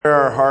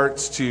our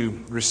hearts to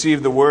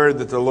receive the word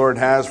that the Lord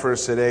has for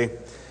us today.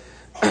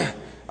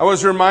 I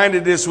was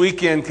reminded this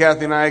weekend,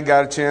 Kathy and I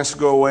got a chance to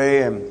go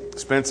away and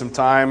spend some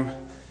time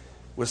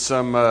with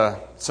some of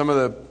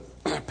the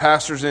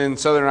pastors in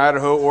southern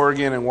Idaho,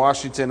 Oregon, and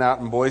Washington out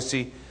in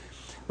Boise.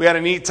 We had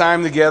a neat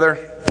time together.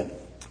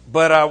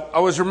 But I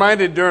was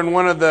reminded during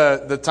one of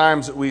the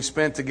times that we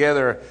spent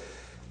together,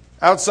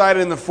 outside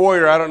in the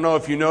foyer, I don't know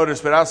if you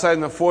noticed, but outside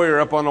in the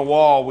foyer up on the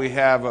wall, we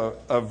have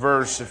a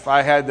verse. If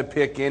I had to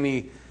pick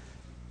any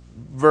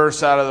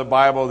verse out of the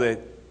Bible that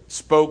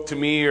spoke to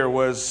me or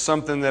was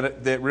something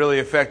that really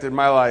affected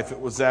my life,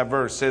 it was that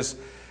verse. It says,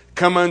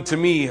 "Come unto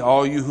me,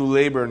 all you who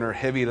labor and are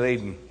heavy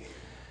laden,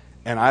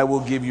 and I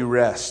will give you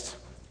rest."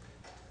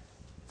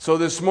 So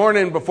this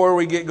morning, before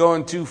we get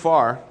going too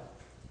far,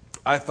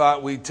 I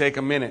thought we'd take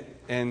a minute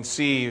and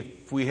see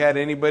if we had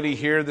anybody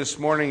here this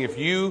morning. If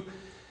you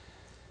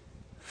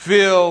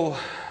feel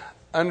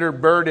under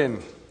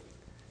burden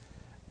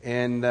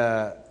and,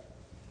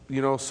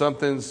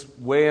 something's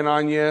weighing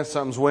on you,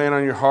 something's weighing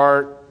on your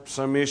heart,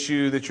 some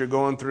issue that you're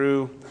going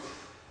through,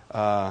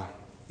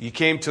 you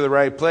came to the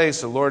right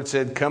place. The Lord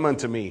said, "Come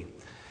unto me."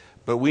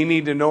 But we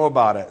need to know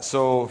about it.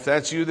 So if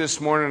that's you this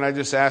morning, I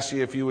just ask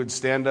you if you would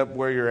stand up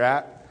where you're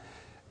at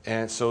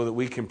and so that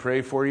we can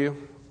pray for you.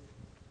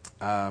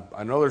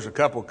 I know there's a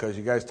couple because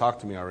you guys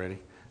talked to me already.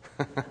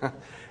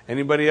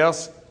 Anybody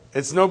else?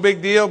 It's no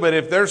big deal, but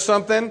if there's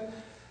something,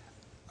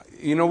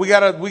 we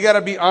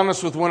gotta be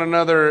honest with one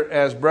another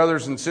as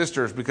brothers and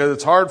sisters, because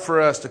it's hard for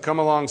us to come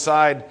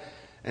alongside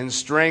and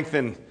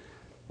strengthen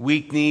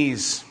weak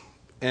knees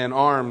and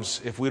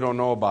arms if we don't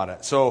know about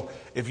it. So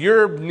if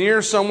you're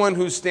near someone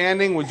who's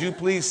standing, would you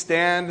please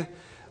stand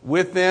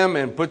with them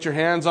and put your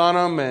hands on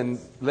them and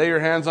lay your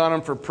hands on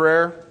them for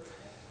prayer?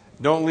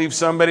 Don't leave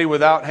somebody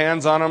without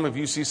hands on them. If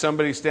you see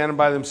somebody standing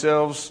by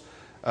themselves,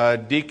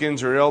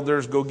 deacons or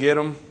elders, go get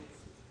them.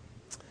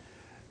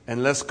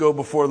 And let's go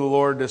before the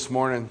Lord this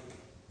morning.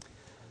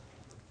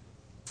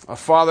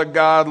 Father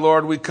God,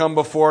 Lord, we come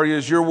before you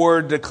as your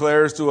word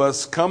declares to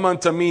us, "Come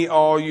unto me,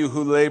 all you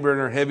who labor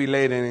and are heavy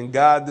laden." And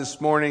God, this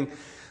morning,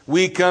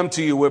 we come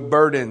to you with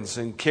burdens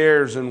and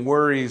cares and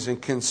worries and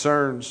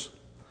concerns.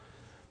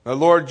 Now,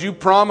 Lord, you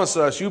promise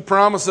us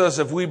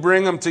if we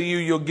bring them to you,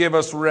 you'll give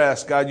us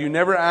rest. God, you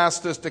never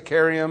asked us to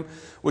carry them.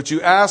 What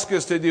you ask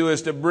us to do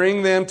is to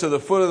bring them to the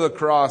foot of the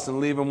cross and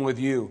leave them with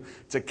you.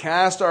 To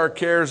cast our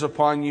cares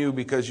upon you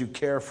because you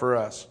care for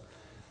us.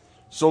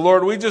 So,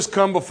 Lord, we just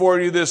come before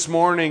you this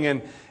morning,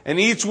 and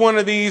each one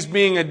of these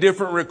being a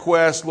different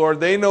request, Lord,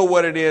 they know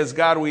what it is.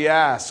 God, we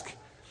ask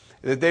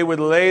that they would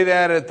lay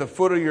that at the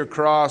foot of your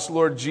cross.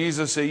 Lord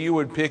Jesus, that you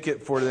would pick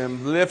it for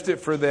them, lift it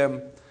for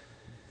them.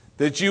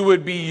 That you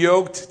would be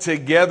yoked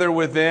together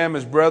with them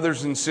as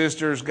brothers and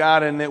sisters,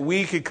 God, and that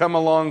we could come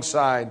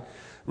alongside,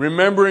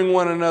 remembering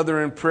one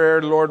another in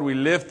prayer. Lord, we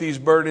lift these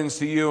burdens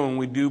to you, and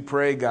we do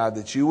pray, God,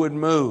 that you would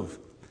move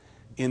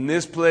in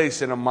this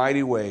place in a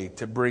mighty way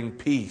to bring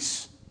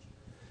peace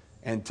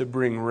and to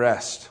bring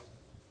rest.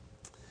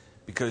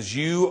 Because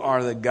you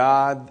are the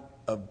God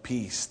of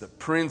peace, the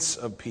Prince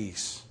of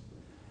Peace.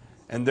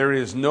 And there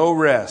is no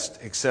rest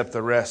except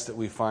the rest that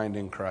we find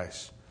in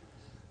Christ.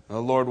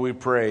 Lord, we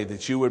pray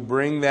that you would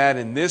bring that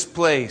in this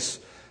place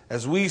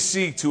as we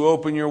seek to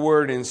open your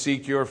word and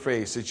seek your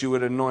face, that you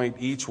would anoint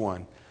each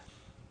one.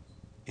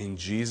 In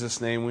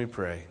Jesus' name we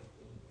pray.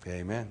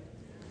 Amen.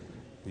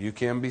 You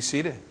can be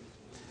seated.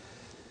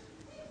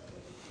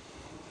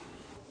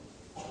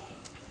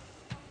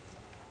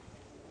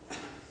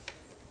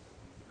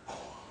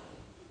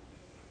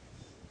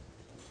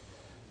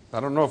 I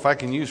don't know if I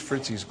can use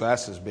Fritzy's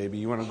glasses, baby.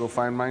 You want to go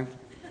find mine?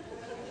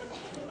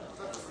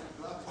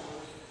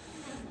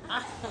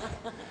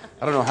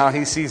 I don't know how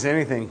he sees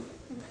anything.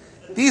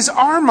 These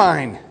are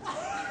mine.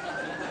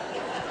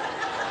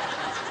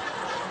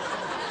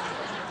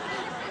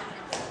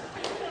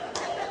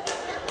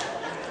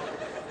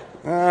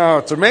 Oh,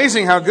 it's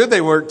amazing how good they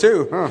work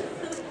too, huh?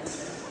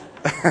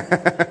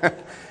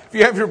 If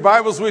you have your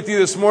Bibles with you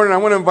this morning, I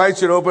want to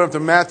invite you to open up to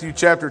Matthew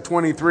chapter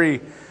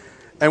 23.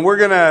 And we're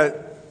going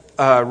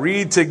to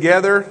read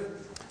together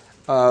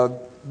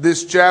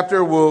this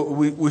chapter.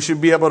 We should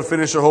be able to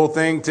finish the whole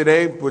thing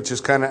today, which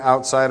is kind of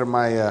outside of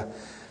my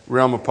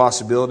realm of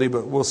possibility,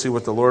 but we'll see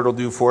what the Lord will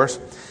do for us.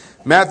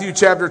 Matthew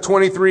chapter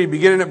 23,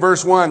 beginning at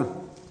verse 1,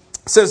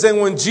 says,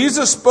 "Then when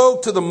Jesus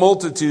spoke to the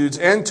multitudes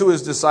and to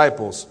his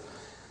disciples,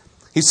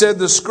 he said,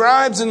 'The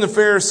scribes and the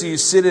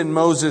Pharisees sit in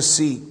Moses'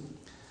 seat.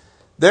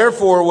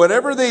 Therefore,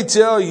 whatever they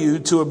tell you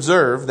to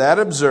observe, that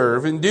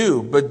observe and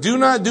do, but do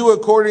not do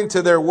according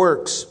to their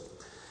works.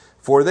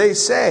 For they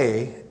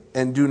say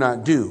and do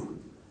not do.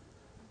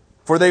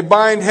 For they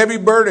bind heavy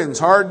burdens,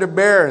 hard to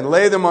bear, and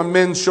lay them on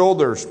men's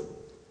shoulders.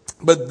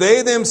 But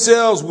they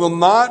themselves will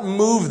not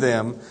move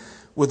them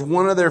with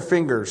one of their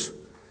fingers.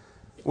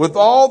 With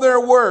all their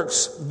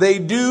works they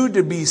do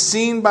to be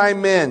seen by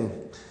men.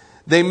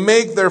 They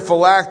make their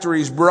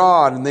phylacteries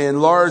broad, and they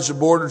enlarge the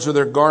borders of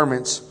their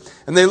garments.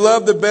 And they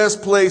love the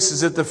best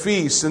places at the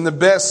feasts and the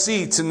best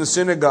seats in the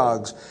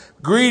synagogues,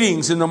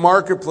 greetings in the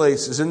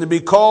marketplaces, and to be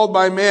called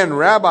by men,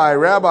 Rabbi,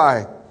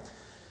 Rabbi.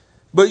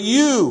 But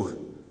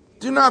you,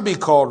 do not be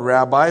called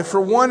Rabbi,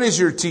 for one is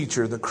your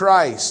teacher, the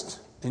Christ,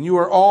 and you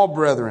are all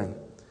brethren.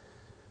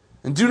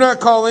 And do not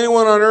call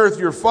anyone on earth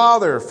your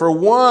father, for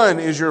one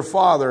is your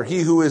Father,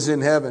 he who is in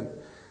heaven.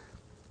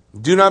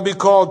 Do not be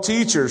called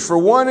teachers, for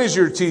one is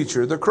your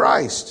teacher, the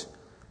Christ.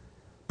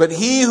 But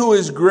he who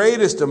is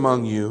greatest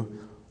among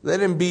you, let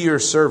him be your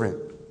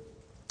servant.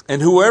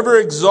 And whoever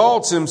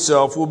exalts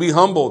himself will be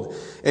humbled,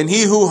 and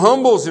he who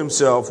humbles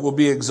himself will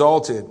be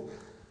exalted.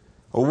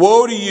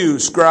 Woe to you,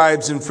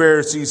 scribes and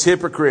Pharisees,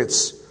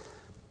 hypocrites!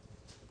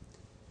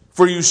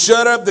 For you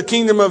shut up the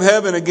kingdom of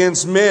heaven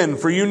against men,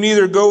 for you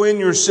neither go in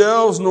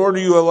yourselves, nor do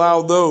you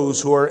allow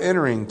those who are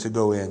entering to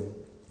go in.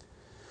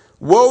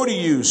 Woe to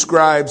you,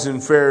 scribes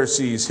and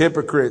Pharisees,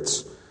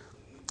 hypocrites!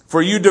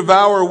 For you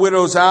devour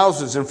widows'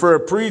 houses, and for a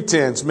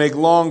pretense make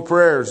long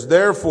prayers.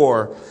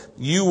 Therefore,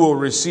 you will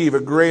receive a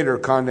greater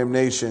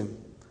condemnation.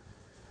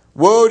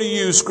 Woe to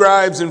you,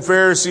 scribes and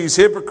Pharisees,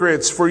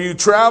 hypocrites! For you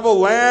travel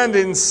land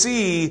and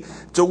sea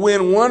to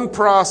win one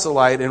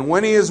proselyte, and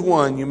when he is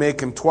won, you make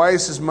him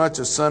twice as much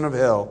a son of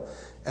hell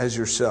as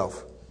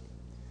yourself.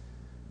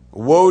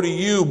 Woe to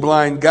you,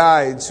 blind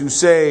guides, who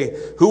say,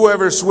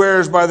 whoever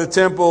swears by the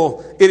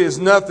temple, it is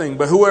nothing,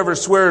 but whoever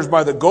swears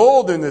by the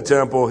gold in the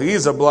temple, he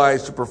is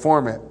obliged to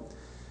perform it.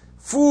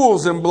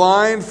 Fools and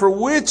blind, for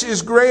which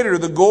is greater,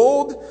 the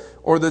gold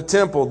or the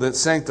temple that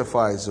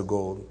sanctifies the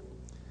gold?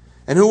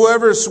 And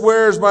whoever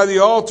swears by the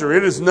altar,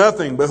 it is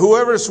nothing, but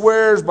whoever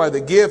swears by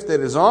the gift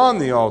that is on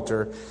the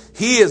altar,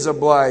 he is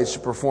obliged to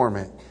perform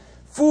it.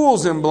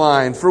 Fools and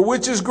blind, for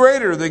which is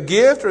greater, the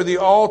gift or the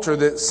altar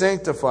that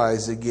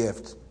sanctifies the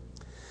gift?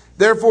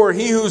 Therefore,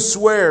 he who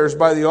swears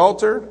by the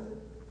altar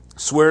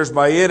swears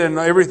by it and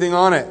everything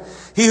on it.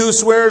 He who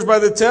swears by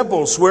the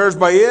temple swears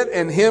by it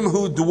and him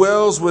who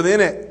dwells within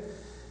it.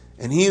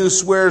 And he who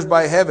swears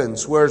by heaven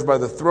swears by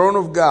the throne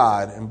of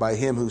God and by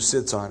him who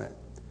sits on it.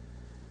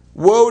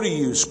 Woe to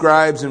you,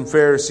 scribes and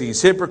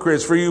Pharisees,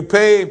 hypocrites, for you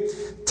pay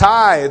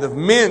tithe of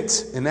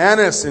mint and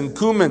anise and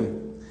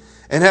cumin,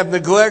 and have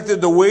neglected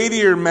the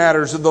weightier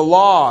matters of the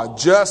law,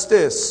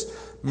 justice,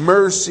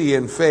 mercy,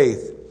 and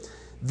faith.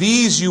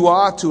 These you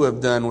ought to have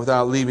done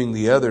without leaving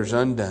the others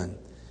undone.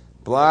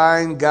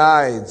 Blind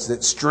guides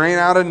that strain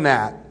out a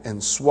gnat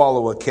and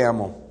swallow a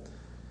camel.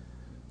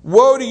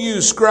 Woe to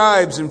you,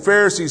 scribes and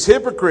Pharisees,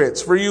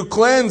 hypocrites, for you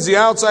cleanse the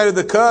outside of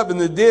the cup and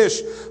the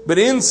dish, but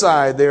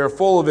inside they are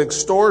full of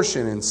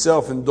extortion and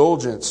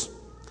self-indulgence.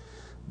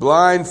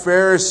 Blind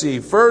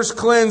Pharisee, first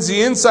cleanse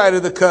the inside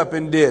of the cup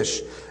and dish,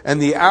 and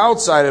the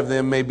outside of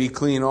them may be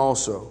clean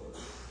also.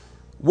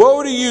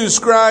 Woe to you,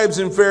 scribes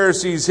and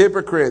Pharisees,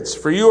 hypocrites,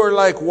 for you are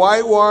like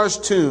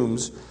whitewashed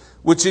tombs,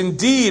 which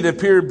indeed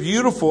appear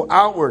beautiful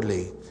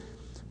outwardly,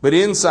 but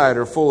inside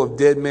are full of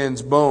dead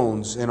men's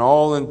bones and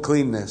all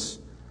uncleanness.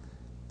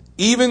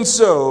 Even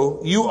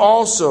so, you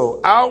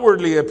also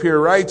outwardly appear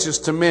righteous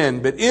to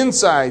men, but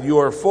inside you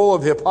are full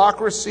of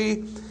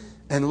hypocrisy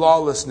and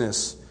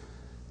lawlessness.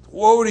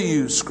 Woe to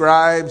you,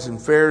 scribes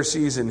and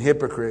Pharisees and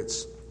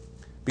hypocrites,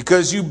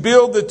 because you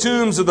build the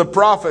tombs of the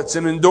prophets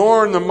and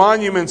adorn the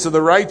monuments of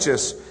the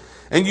righteous.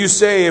 And you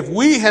say, if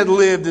we had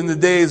lived in the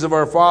days of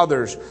our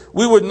fathers,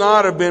 we would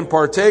not have been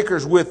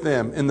partakers with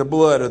them in the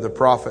blood of the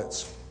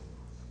prophets.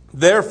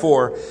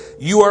 Therefore,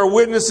 you are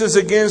witnesses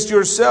against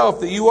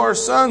yourself that you are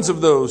sons of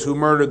those who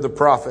murdered the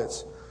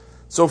prophets.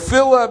 So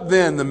fill up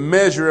then the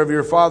measure of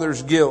your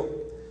father's guilt.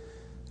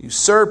 You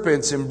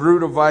serpents and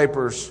brood of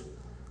vipers,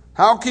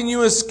 how can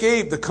you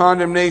escape the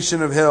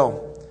condemnation of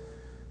hell?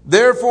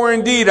 Therefore,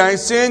 indeed, I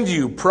send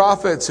you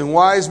prophets and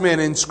wise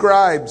men and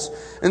scribes,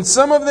 and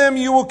some of them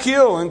you will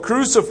kill and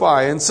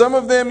crucify, and some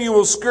of them you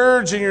will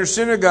scourge in your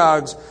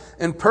synagogues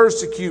and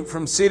persecute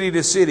from city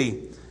to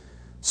city,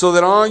 so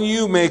that on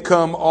you may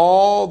come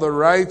all the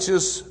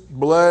righteous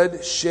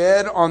blood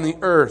shed on the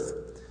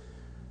earth,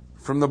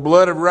 from the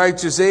blood of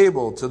righteous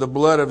Abel to the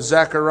blood of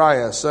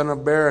Zechariah, son of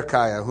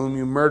Berechiah, whom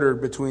you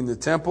murdered between the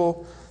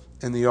temple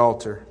and the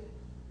altar.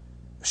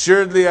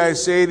 Assuredly, I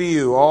say to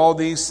you, all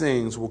these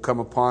things will come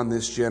upon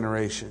this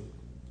generation.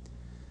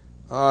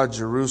 Ah,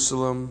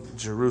 Jerusalem,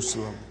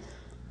 Jerusalem,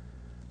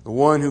 the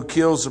one who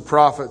kills the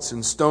prophets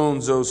and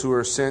stones those who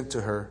are sent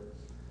to her.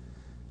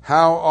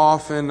 How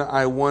often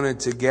I wanted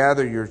to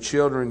gather your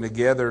children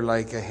together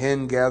like a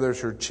hen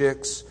gathers her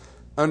chicks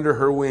under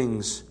her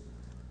wings,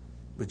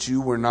 but you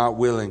were not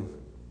willing.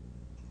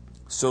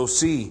 So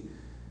see,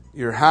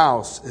 your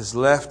house is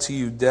left to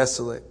you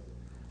desolate.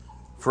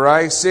 For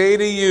I say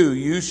to you,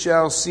 you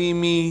shall see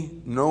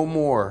me no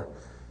more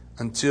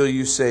until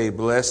you say,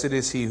 blessed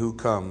is he who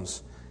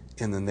comes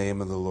in the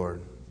name of the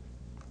Lord.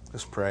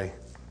 Let's pray.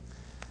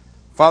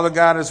 Father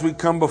God, as we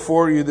come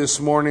before you this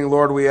morning,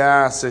 Lord, we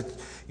ask that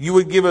you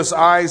would give us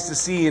eyes to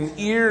see and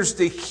ears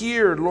to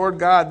hear, Lord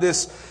God,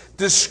 this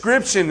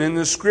description in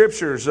the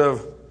scriptures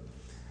of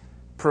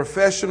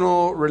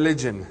professional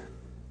religion.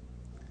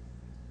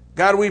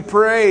 God, we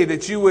pray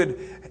that you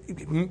would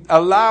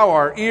allow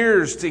our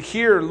ears to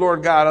hear,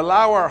 Lord God.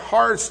 Allow our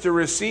hearts to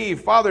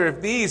receive. Father,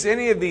 if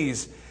any of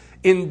these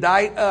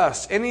indict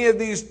us, any of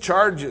these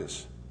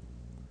charges,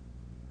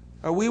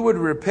 we would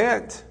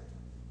repent.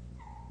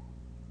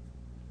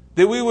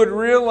 That we would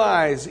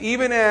realize,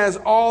 even as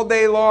all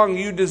day long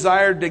you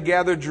desired to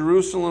gather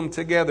Jerusalem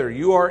together,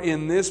 you are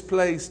in this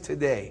place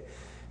today,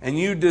 and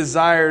you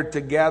desired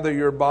to gather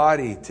your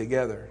body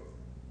together.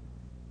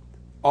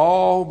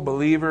 All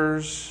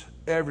believers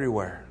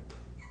everywhere,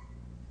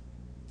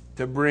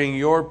 to bring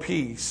your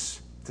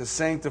peace, to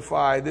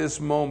sanctify this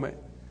moment.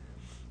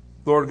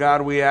 Lord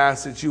God, we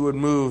ask that you would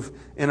move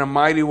in a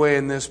mighty way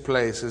in this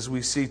place as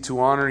we seek to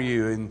honor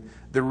you in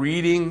the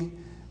reading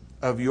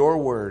of your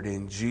word.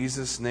 In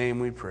Jesus' name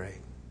we pray.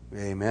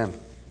 Amen.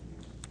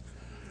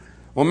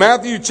 Well,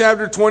 Matthew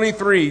chapter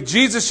 23.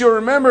 Jesus, you'll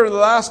remember the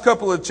last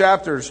couple of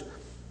chapters,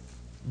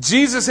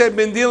 Jesus had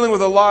been dealing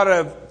with a lot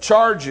of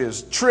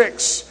charges,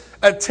 tricks,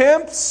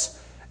 attempts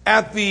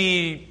at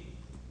the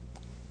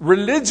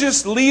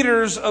religious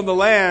leaders of the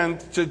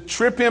land to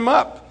trip him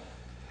up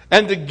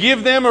and to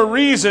give them a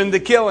reason to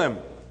kill him.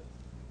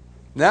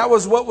 That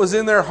was what was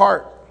in their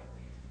heart.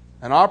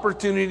 An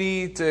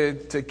opportunity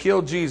to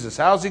kill Jesus.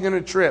 How's he going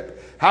to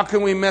trip? How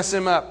can we mess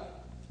him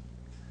up?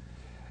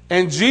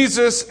 And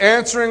Jesus,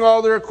 answering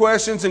all their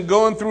questions and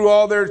going through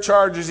all their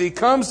charges, he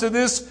comes to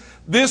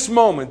this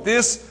moment,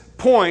 this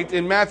point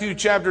in Matthew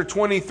chapter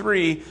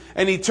 23,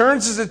 and he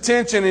turns his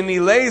attention and he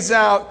lays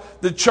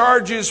out the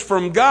charges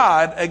from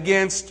God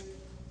against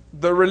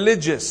the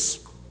religious.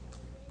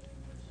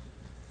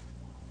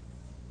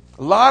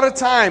 A lot of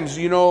times,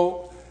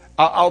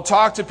 I'll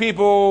talk to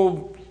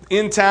people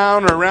in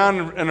town or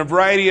around in a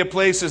variety of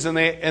places, and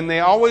they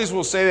always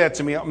will say that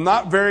to me. I'm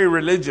not very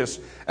religious,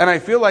 and I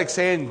feel like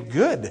saying,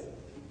 good.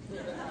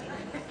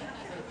 I'm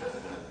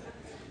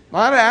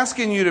not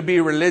asking you to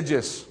be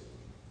religious.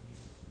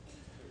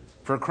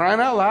 For crying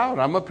out loud,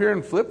 I'm up here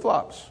in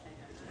flip-flops.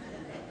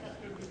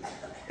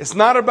 It's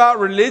not about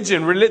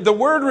religion. The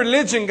word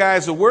religion,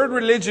 guys, the word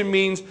religion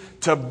means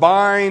to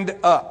bind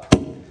up.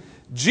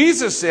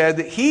 Jesus said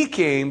that he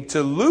came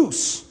to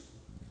loose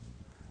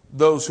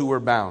those who were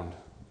bound.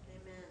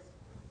 Amen.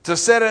 To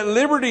set at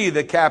liberty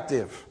the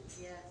captive.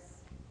 Yes.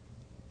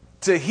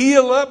 To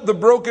heal up the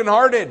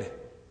brokenhearted.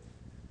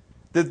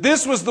 That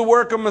this was the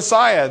work of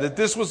Messiah. That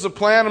this was the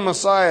plan of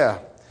Messiah.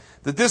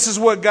 That this is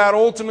what God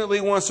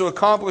ultimately wants to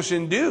accomplish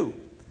and do.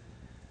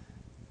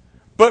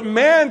 But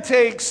man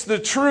takes the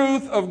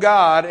truth of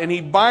God and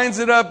he binds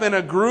it up in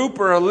a group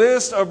or a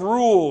list of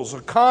rules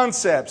or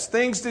concepts,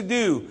 things to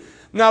do.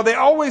 Now, they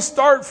always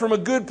start from a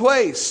good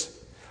place.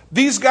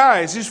 These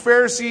guys, these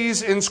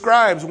Pharisees and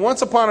scribes,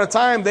 once upon a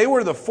time, they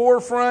were the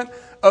forefront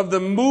of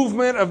the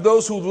movement of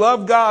those who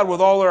love God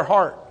with all their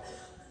heart.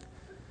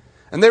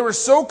 And they were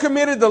so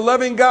committed to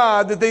loving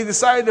God that they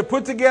decided to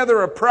put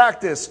together a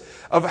practice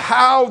of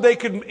how they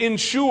could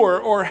ensure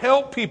or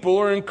help people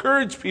or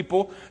encourage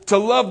people to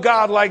love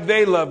God like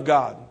they love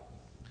God.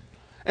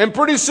 And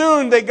pretty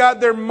soon they got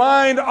their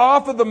mind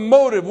off of the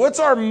motive. What's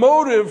our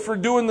motive for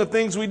doing the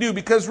things we do?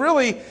 Because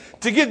really,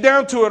 to get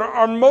down to it,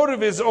 our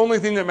motive is the only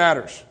thing that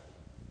matters.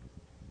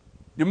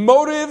 Your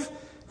motive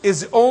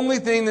is the only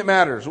thing that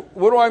matters.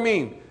 What do I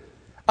mean?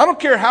 I don't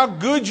care how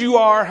good you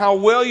are, how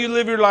well you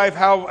live your life,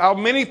 how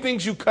many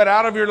things you cut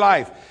out of your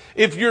life.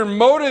 If your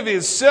motive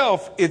is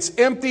self, it's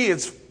empty,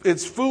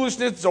 it's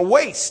foolishness, it's a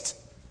waste.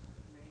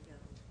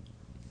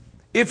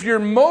 If your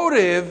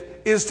motive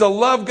is to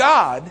love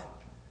God,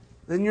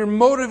 then your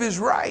motive is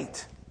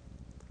right.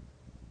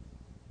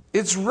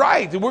 It's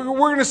right. We're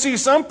going to see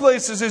some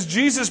places as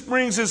Jesus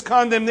brings his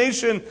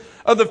condemnation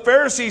of the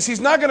Pharisees, he's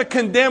not going to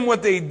condemn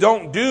what they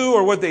don't do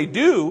or what they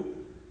do.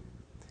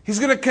 He's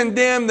going to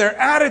condemn their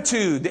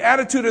attitude, the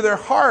attitude of their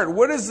heart.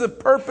 What is the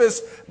purpose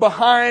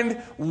behind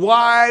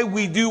why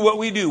we do what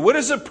we do? What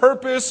is the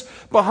purpose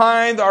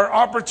behind our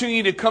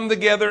opportunity to come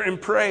together and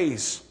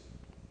praise?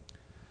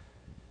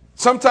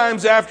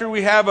 Sometimes after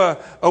we have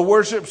a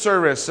worship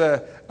service,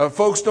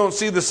 folks don't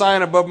see the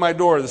sign above my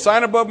door. The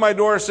sign above my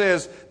door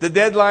says the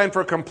deadline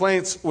for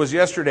complaints was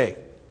yesterday.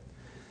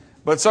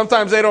 But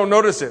sometimes they don't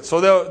notice it.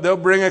 So they'll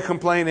bring a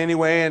complaint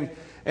anyway,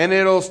 and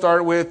it'll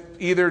start with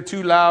either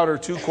too loud or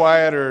too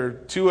quiet or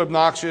too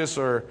obnoxious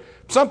or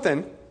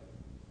something.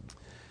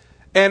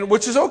 And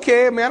which is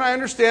okay, man, I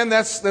understand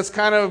that's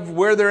kind of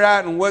where they're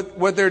at and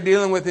what they're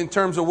dealing with in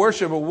terms of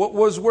worship. But what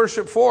was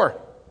worship for?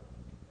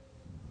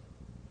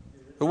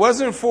 It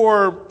wasn't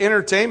for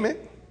entertainment.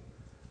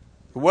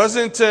 It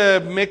wasn't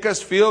to make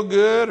us feel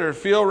good or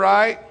feel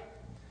right.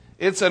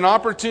 It's an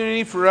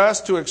opportunity for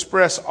us to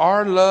express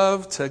our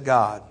love to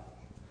God.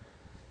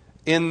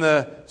 In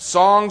the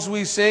songs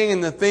we sing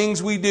and the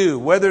things we do,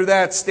 whether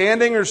that's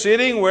standing or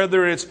sitting,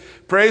 whether it's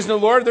praising the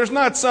Lord, there's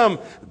not some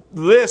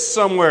list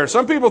somewhere.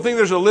 Some people think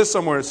there's a list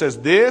somewhere that says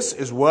this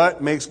is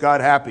what makes God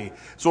happy.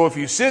 So if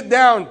you sit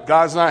down,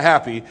 God's not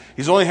happy.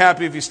 He's only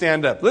happy if you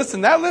stand up.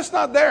 Listen, that list's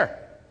not there.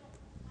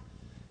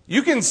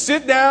 You can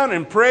sit down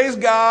and praise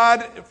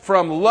God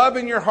from love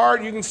in your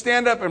heart. You can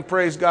stand up and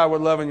praise God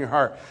with love in your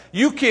heart.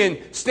 You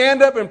can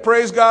stand up and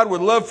praise God with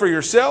love for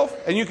yourself,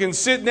 and you can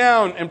sit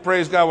down and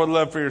praise God with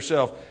love for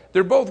yourself.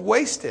 They're both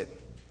wasted.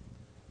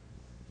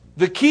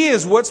 The key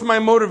is, what's my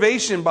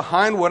motivation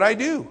behind what I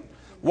do?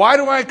 Why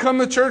do I come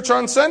to church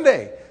on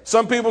Sunday?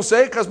 Some people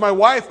say because my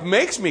wife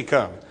makes me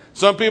come.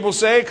 Some people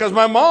say because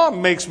my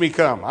mom makes me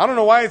come. I don't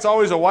know why it's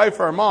always a wife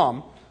or a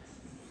mom.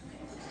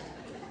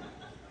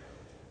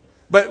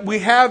 But we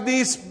have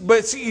these,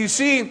 but you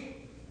see,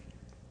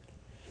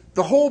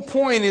 the whole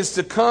point is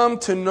to come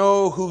to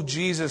know who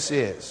Jesus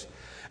is.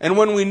 And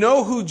when we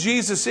know who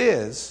Jesus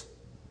is,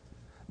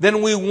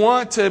 then we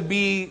want to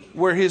be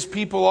where His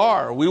people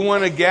are. We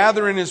want to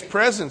gather in His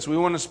presence. We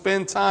want to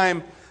spend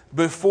time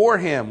before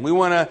Him. We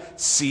want to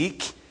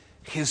seek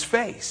His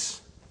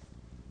face.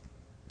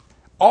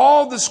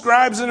 All the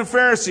scribes and the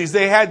Pharisees,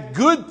 they had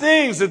good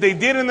things that they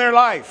did in their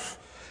life.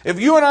 If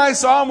you and I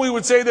saw them, we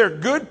would say they're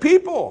good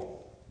people.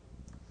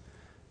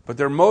 But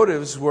their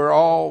motives were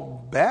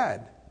all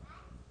bad.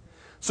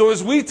 So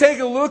as we take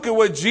a look at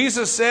what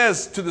Jesus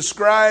says to the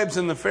scribes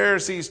and the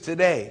Pharisees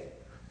today,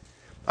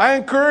 I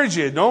encourage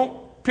you,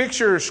 don't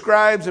picture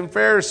scribes and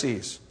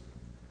Pharisees.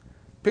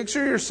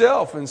 Picture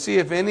yourself and see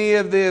if any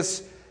of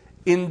this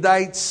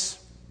indicts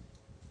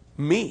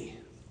me.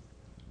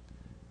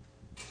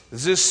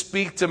 Does this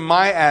speak to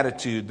my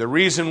attitude, the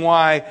reason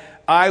why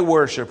I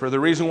worship, or the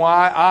reason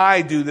why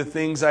I do the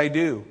things I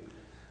do?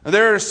 Now,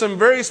 there are some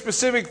very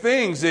specific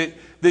things that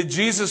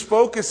Jesus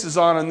focuses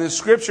on in this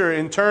scripture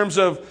in terms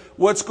of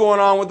what's going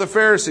on with the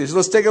Pharisees.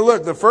 Let's take a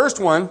look. The first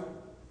one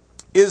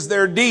is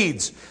their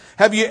deeds.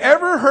 Have you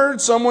ever heard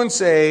someone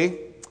say,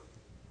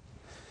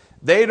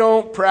 they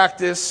don't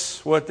practice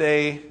what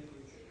they...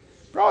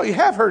 Probably you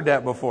have heard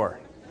that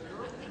before.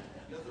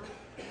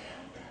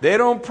 They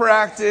don't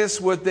practice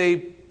what they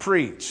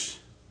preach.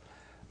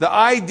 The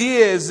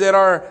idea is that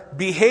our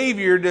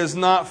behavior does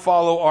not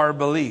follow our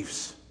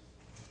beliefs.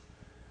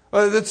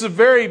 That's a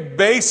very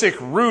basic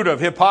root of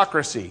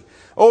hypocrisy.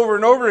 Over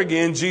and over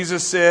again,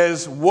 Jesus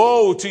says,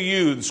 woe to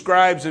you, the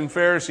scribes and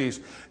Pharisees.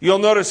 You'll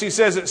notice He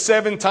says it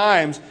 7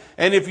 times.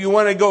 And if you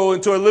want to go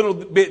into a little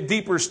bit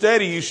deeper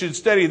study, you should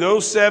study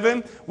those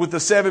 7 with the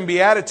 7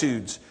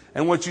 Beatitudes.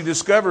 And what you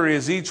discover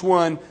is each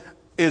one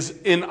is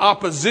in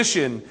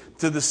opposition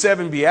to the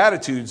 7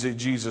 Beatitudes that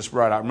Jesus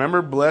brought out.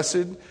 Remember,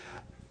 blessed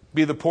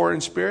be the poor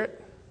in spirit.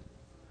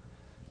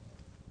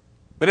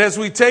 But as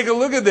we take a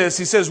look at this,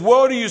 He says,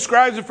 woe to you,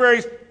 scribes and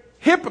Pharisees,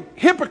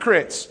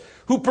 hypocrites,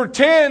 who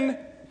pretend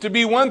to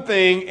be one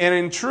thing and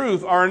in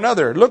truth are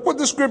another. Look what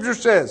the scripture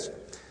says.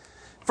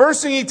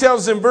 First thing He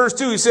tells us in verse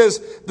 2, He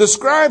says, the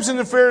scribes and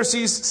the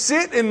Pharisees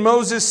sit in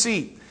Moses'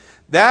 seat.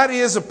 That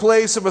is a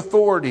place of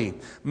authority.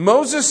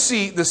 Moses'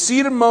 seat, the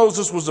seat of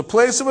Moses, was a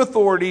place of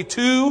authority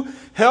to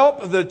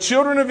help the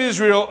children of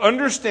Israel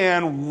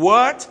understand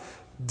what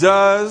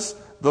does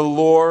the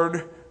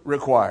Lord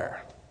require.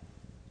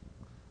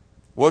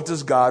 What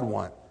does God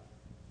want?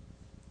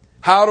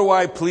 How do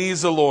I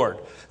please the Lord?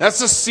 That's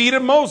the seat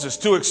of Moses,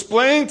 to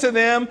explain to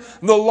them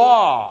the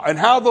law and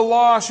how the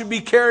law should be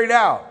carried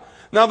out.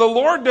 Now, the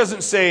Lord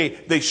doesn't say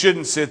they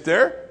shouldn't sit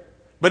there,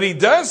 but He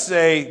does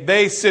say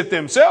they sit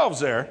themselves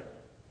there.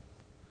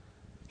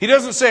 He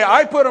doesn't say,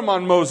 I put them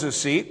on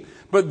Moses' seat,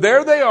 but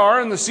there they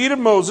are in the seat of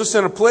Moses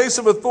in a place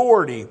of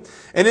authority.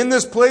 And in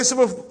this place of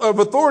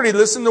authority,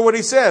 listen to what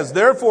He says.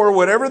 Therefore,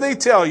 whatever they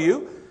tell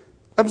you,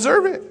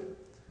 observe it.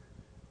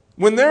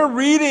 When they're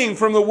reading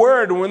from the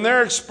Word, when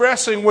they're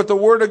expressing what the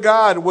Word of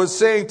God was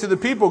saying to the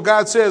people,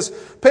 God says,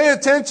 pay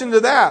attention to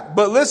that.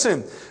 But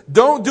listen,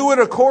 don't do it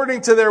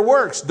according to their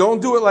works.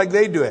 Don't do it like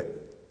they do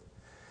it.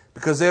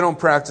 Because they don't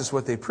practice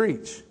what they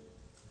preach.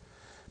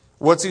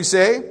 What's He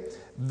say?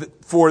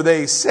 For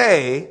they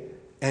say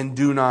and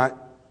do not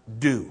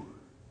do.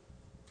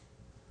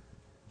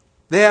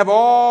 They have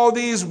all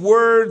these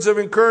words of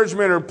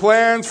encouragement or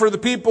plans for the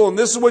people, and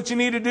this is what you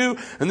need to do,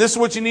 and this is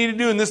what you need to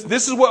do, and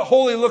this is what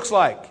holy looks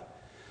like.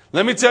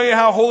 Let me tell you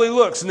how holy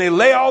looks. And they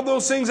lay all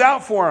those things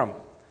out for them.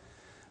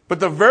 But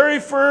the very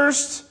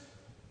first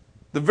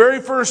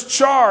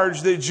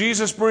charge that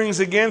Jesus brings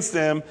against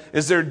them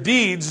is their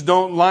deeds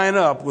don't line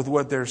up with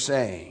what they're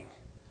saying.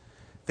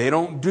 They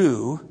don't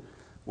do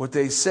what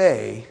they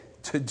say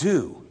to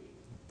do.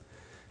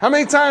 How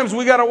many times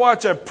we got to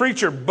watch a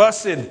preacher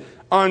busted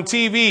on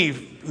TV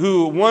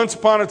who once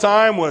upon a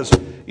time was,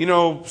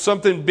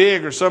 something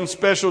big or some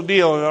special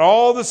deal, and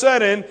all of a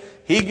sudden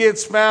he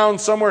gets found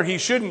somewhere he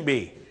shouldn't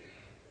be,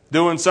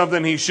 doing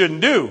something he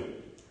shouldn't do,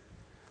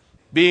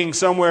 being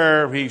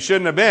somewhere he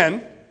shouldn't have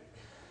been,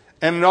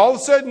 and all of a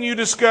sudden you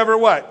discover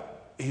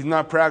what? He's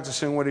not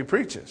practicing what he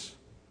preaches.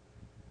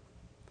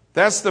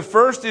 That's the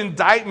first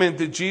indictment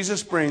that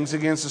Jesus brings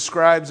against the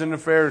scribes and the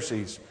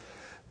Pharisees.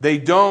 They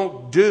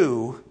don't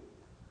do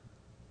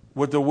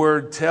what the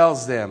Word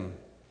tells them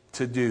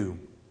to do.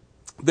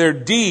 Their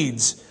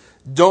deeds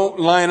don't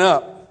line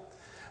up.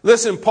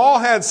 Listen, Paul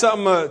had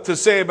something to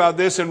say about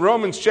this in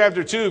Romans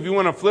chapter 2, if you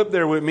want to flip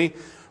there with me.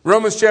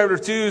 Romans chapter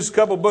 2 is a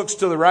couple books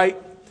to the right.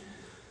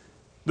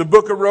 the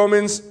book of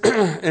Romans,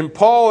 and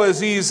Paul, as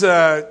he's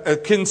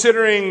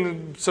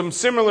considering some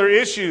similar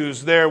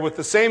issues there with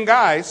the same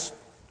guys,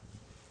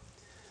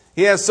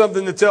 he has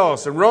something to tell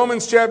us. In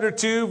Romans chapter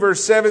 2,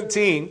 verse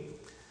 17, it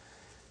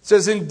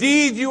says,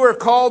 "Indeed you are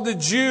called a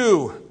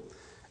Jew,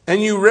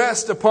 and you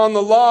rest upon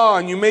the law,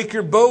 and you make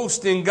your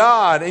boast in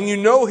God, and you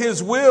know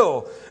His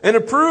will, and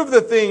approve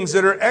the things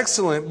that are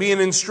excellent, being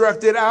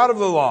instructed out of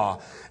the law.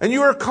 And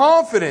you are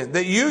confident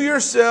that you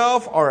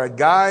yourself are a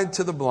guide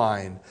to the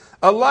blind,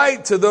 a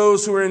light to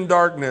those who are in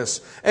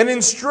darkness, an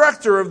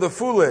instructor of the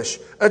foolish,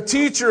 a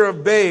teacher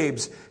of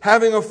babes,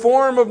 having a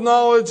form of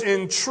knowledge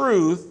and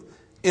truth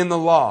in the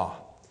law."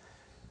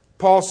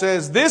 Paul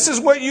says, this is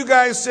what you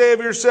guys say of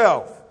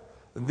yourself.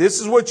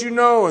 This is what you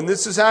know, and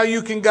this is how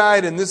you can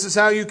guide, and this is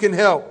how you can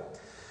help.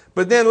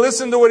 But then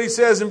listen to what he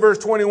says in verse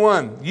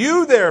 21.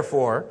 "You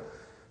therefore,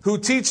 who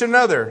teach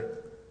another,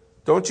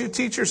 don't you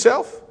teach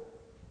yourself?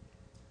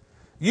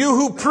 You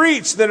who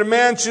preach that a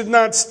man should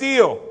not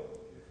steal,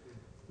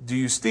 do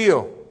you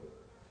steal?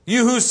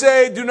 You who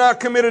say, do not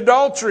commit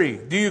adultery,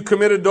 do you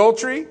commit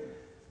adultery?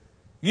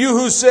 You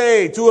who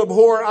say to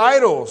abhor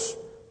idols,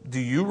 do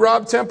you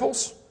rob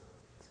temples?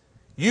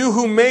 You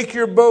who make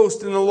your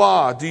boast in the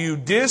law, do you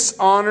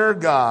dishonor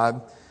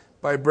God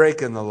by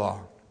breaking the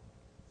law?"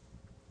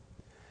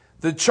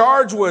 The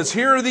charge was,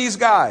 here are these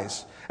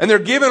guys, and they're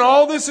given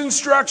all this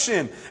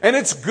instruction, and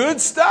it's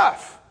good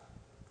stuff.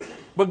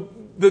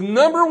 But the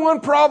number one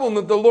problem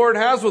that the Lord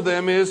has with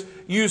them is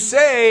you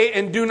say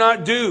and do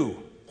not do.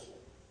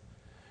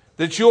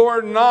 That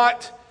you're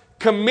not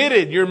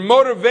committed. Your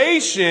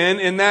motivation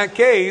in that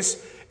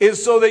case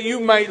is so that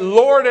you might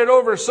lord it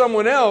over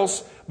someone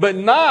else, but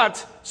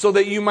not so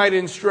that you might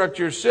instruct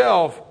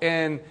yourself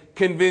and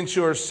convince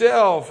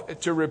yourself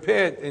to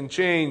repent and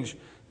change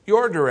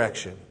your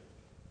direction.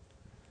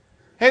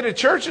 Hey, the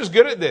church is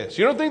good at this.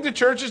 You don't think the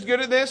church is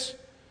good at this?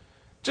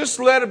 Just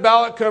let a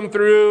ballot come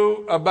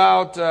through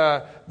about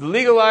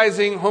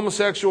legalizing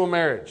homosexual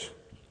marriage.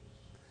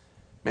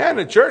 Man,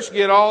 the church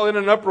get all in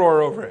an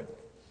uproar over it.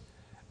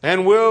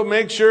 And we'll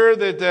make sure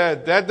that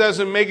that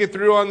doesn't make it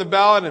through on the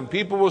ballot, and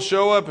people will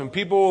show up and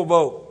people will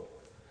vote.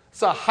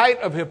 It's the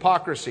height of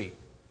hypocrisy.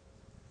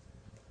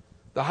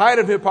 The height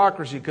of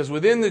hypocrisy, because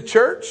within the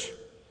church,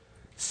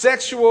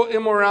 sexual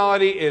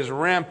immorality is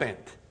rampant.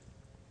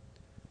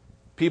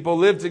 People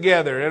live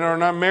together and are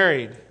not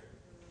married.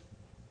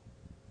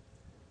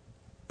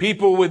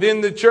 People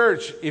within the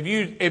church, if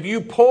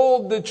you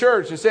polled the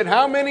church and said,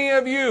 how many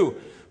of you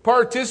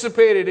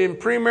participated in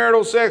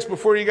premarital sex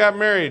before you got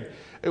married?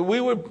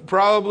 We would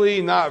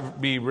probably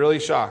not be really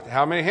shocked.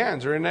 How many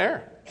hands are in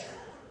there?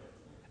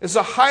 It's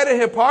a height of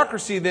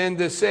hypocrisy then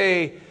to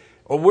say,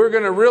 well, we're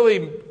going to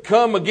really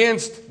come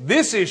against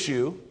this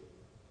issue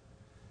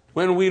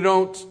when we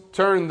don't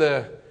turn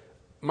the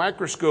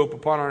microscope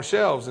upon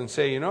ourselves and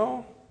say, you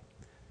know,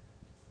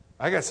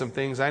 I got some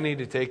things I need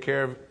to take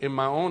care of in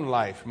my own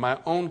life, my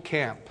own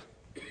camp.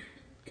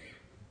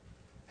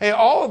 Hey,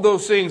 all of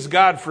those things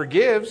God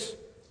forgives.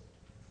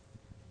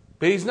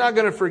 But He's not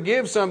going to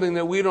forgive something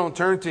that we don't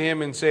turn to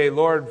Him and say,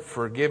 Lord,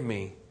 forgive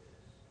me.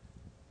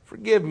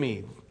 Forgive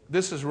me.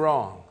 This is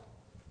wrong.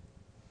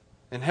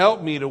 And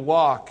help me to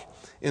walk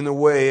in the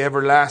way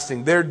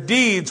everlasting. Their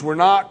deeds were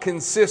not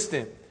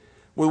consistent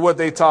with what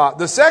they taught.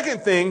 The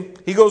second thing,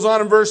 he goes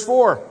on in verse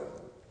 4.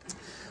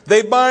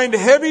 They bind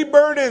heavy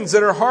burdens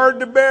that are hard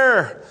to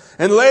bear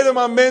and lay them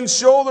on men's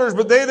shoulders,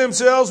 but they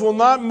themselves will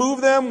not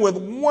move them with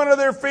one of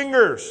their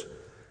fingers.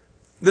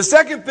 The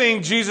second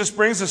thing Jesus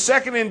brings, the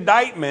second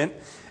indictment,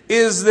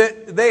 is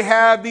that they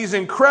have these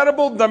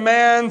incredible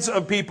demands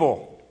of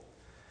people.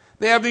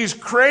 They have these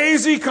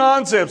crazy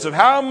concepts of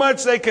how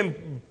much they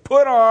can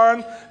put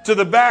on to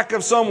the back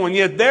of someone,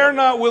 yet they're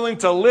not willing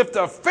to lift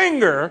a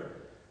finger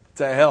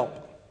to help.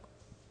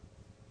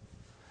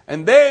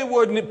 And they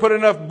wouldn't put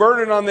enough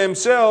burden on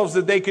themselves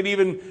that they could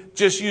even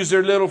just use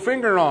their little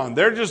finger on.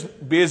 They're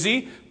just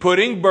busy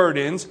putting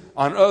burdens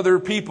on other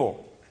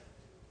people.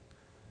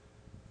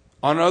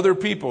 On other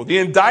people. The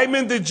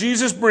indictment that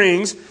Jesus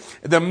brings,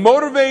 the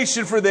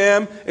motivation for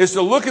them is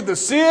to look at the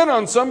sin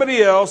on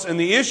somebody else and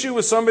the issue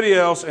with somebody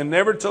else and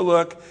never to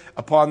look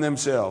upon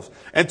themselves.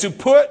 And to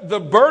put the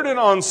burden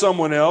on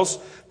someone else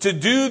to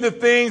do the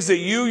things that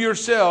you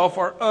yourself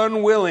are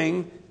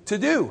unwilling to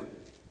do.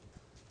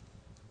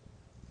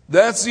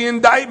 That's the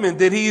indictment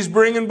that he's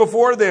bringing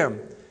before them.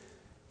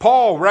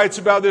 Paul writes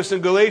about this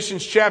in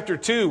Galatians chapter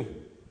 2.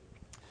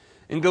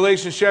 In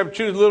Galatians chapter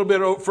 2, a little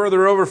bit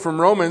further over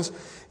from Romans,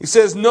 he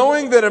says,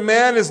 knowing that a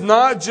man is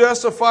not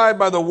justified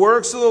by the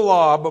works of the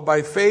law, but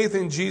by faith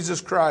in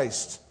Jesus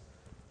Christ.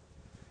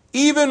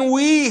 Even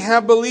we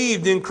have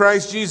believed in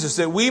Christ Jesus,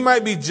 that we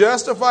might be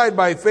justified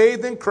by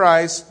faith in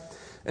Christ,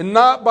 and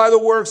not by the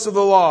works of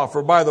the law.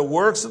 For by the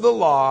works of the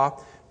law,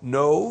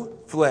 no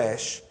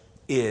flesh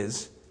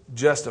is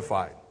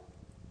justified.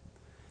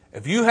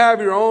 If you have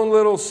your own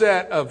little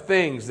set of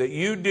things that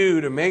you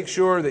do to make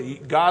sure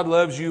that God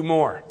loves you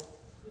more,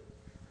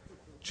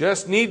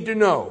 just need to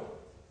know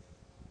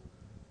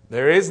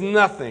there is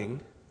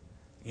nothing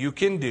you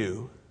can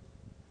do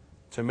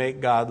to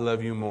make God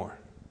love you more.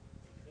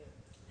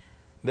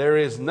 There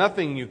is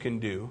nothing you can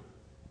do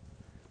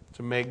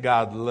to make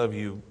God love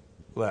you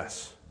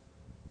less.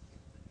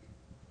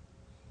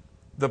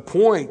 The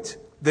point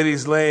that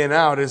he's laying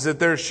out is that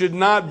there should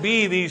not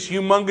be these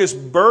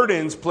humongous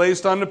burdens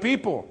placed on the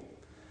people.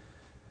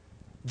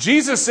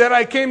 Jesus said,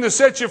 I came to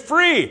set you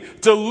free,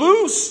 to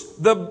loose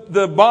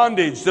the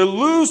bondage, to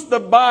loose the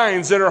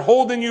binds that are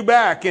holding you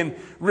back and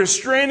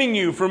restraining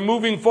you from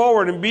moving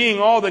forward and being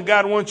all that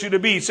God wants you to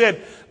be. He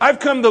said, I've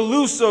come to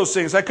loose those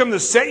things. I've come to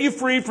set you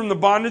free from the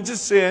bondage of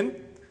sin.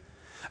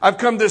 I've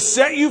come to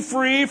set you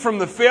free from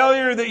the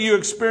failure that you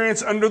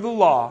experience under the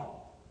law.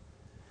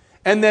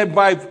 And that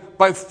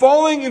by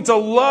falling into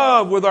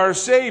love with our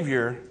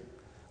Savior,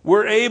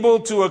 we're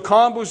able to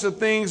accomplish the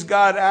things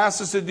God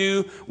asks us to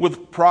do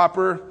with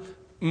proper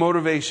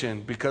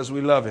motivation because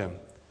we love Him.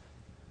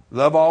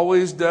 Love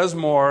always does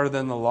more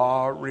than the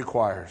law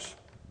requires.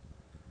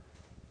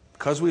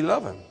 Because we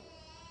love Him.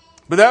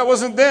 But that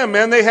wasn't them,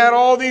 man. They had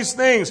all these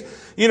things.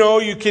 You know,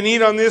 you can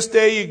eat on this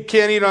day, you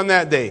can't eat on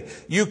that day.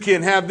 You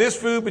can have this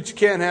food, but you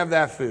can't have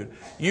that food.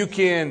 You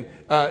can,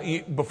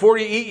 before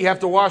you eat, you have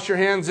to wash your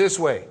hands this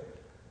way.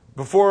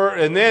 Before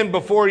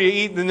you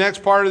eat the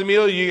next part of the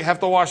meal, you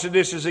have to wash the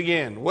dishes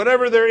again.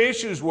 Whatever their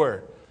issues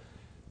were.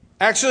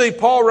 Actually,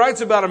 Paul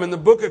writes about them in the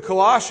book of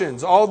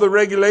Colossians, all the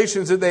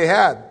regulations that they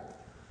had.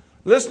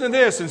 Listen to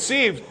this and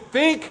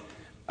think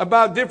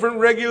about different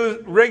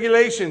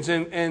regulations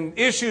and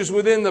issues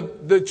within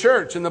the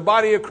church and the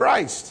body of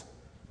Christ.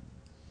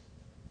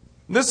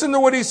 Listen to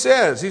what he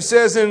says. He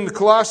says in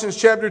Colossians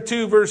chapter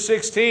 2, verse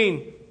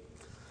 16,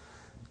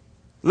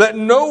 let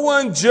no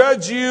one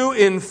judge you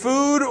in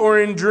food or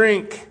in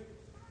drink,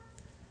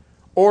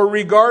 or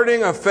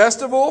regarding a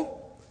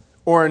festival,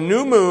 or a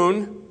new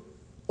moon,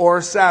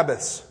 or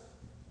Sabbaths.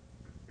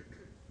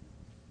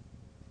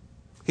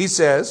 He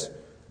says,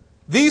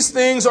 these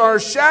things are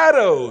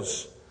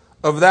shadows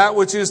of that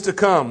which is to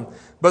come,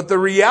 but the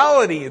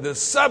reality, the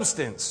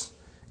substance,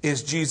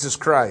 is Jesus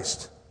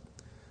Christ.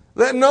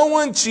 Let no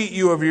one cheat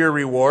you of your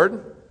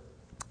reward,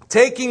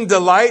 taking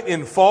delight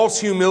in false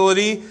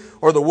humility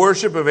or the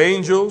worship of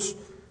angels,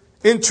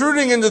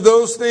 intruding into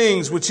those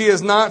things which he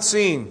has not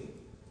seen,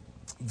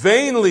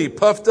 vainly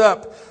puffed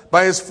up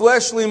by his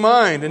fleshly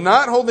mind, and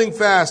not holding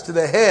fast to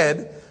the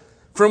head,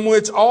 from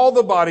which all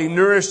the body,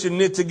 nourished and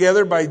knit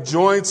together by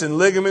joints and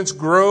ligaments,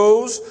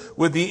 grows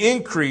with the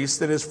increase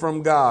that is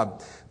from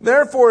God.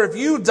 Therefore, if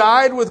you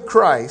died with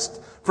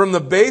Christ from the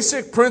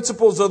basic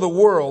principles of the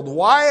world,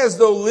 why, as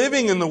though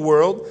living in the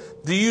world,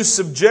 do you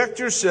subject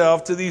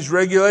yourself to these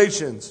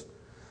regulations?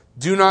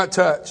 Do not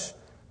touch.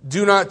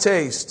 Do not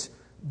taste.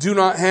 Do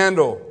not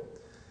handle.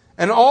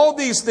 And all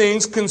these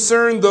things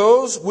concern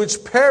those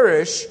which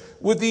perish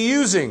with the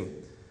using,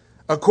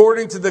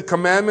 according to the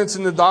commandments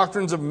and the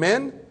doctrines of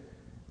men.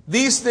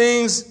 These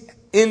things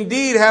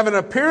indeed have an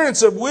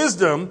appearance of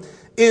wisdom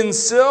in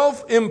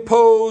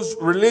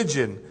self-imposed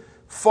religion,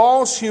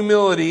 false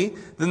humility,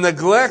 the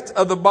neglect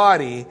of the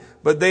body,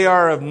 but they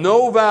are of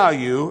no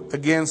value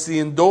against the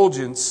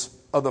indulgence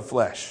of the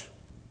flesh.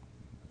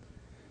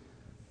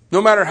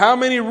 No matter how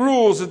many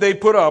rules that they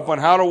put up on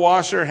how to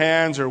wash their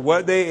hands or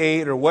what they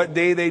ate or what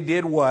day they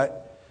did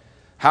what,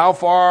 how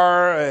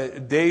far a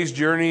day's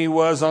journey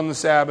was on the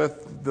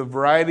Sabbath, the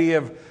variety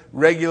of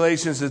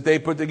regulations that they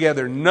put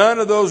together, none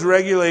of those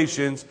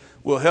regulations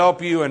will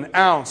help you an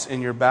ounce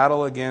in your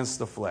battle against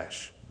the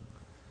flesh.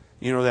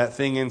 You know that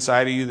thing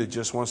inside of you that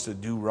just wants to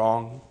do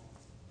wrong?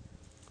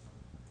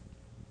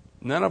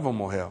 None of them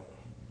will help.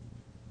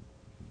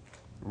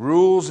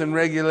 Rules and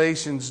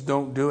regulations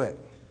don't do it.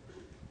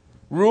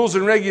 Rules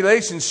and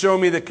regulations show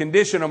me the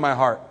condition of my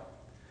heart.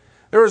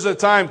 There was a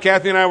time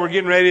Kathy and I were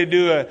getting ready to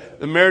do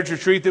the marriage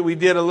retreat that we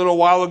did a little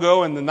while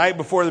ago, and the night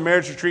before the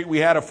marriage retreat we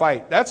had a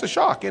fight. That's a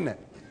shock, isn't it?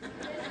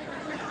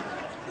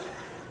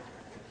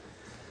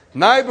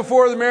 Night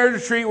before the marriage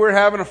retreat, we're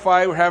having a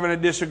fight, we're having a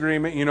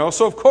disagreement,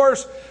 So, of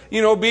course,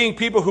 being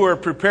people who are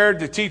prepared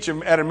to teach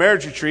them at a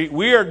marriage retreat,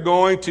 we are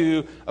going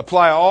to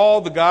apply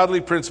all the godly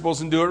principles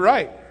and do it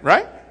right.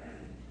 Right?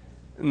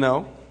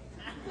 No.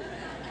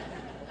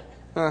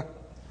 Huh.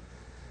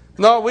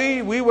 No,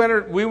 we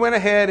went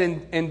ahead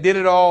and did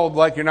it all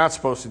like you're not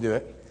supposed to do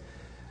it.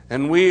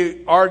 And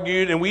we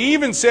argued, and we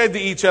even said to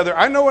each other,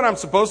 I know what I'm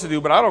supposed to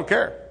do, but I don't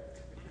care.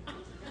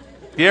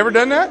 You ever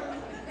done that?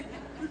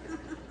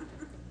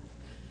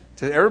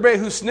 To everybody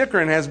who's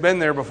snickering has been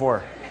there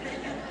before.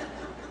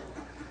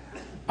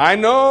 I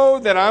know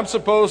that I'm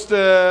supposed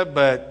to,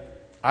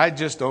 but I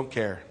just don't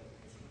care.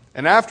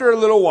 And after a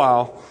little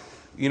while,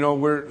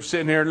 we're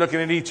sitting here looking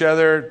at each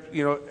other,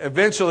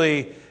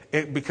 eventually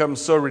it becomes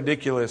so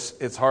ridiculous,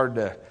 it's hard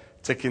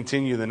to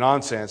continue the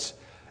nonsense.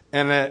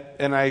 And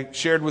I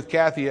shared with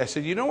Kathy, I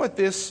said, you know what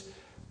this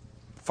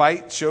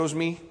fight shows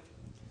me?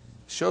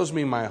 It shows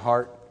me my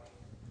heart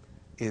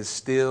is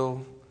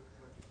still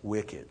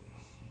wicked.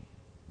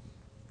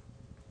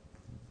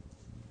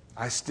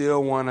 I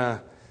still want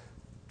to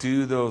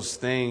do those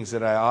things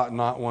that I ought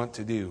not want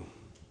to do.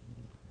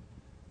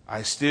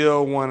 I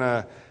still want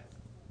to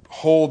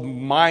hold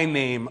my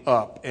name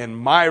up and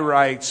my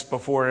rights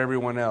before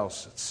everyone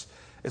else.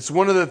 It's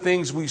one of the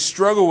things we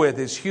struggle with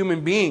as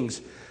human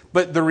beings.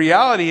 But the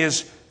reality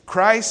is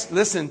Christ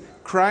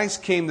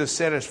came to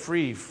set us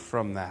free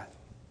from that.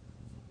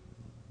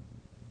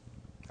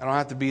 I don't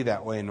have to be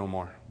that way no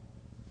more.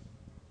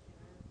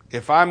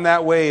 If I'm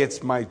that way,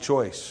 it's my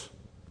choice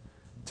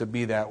to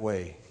be that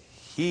way.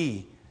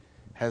 He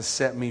has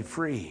set me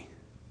free.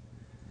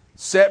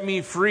 Set me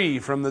free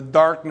from the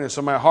darkness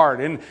of my heart.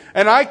 And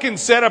I can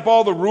set up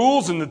all the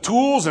rules and the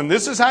tools, and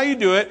this is how you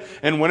do it.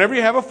 And whenever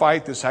you have a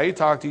fight, this is how you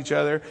talk to each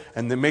other.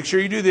 And then make sure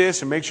you do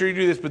this and make sure you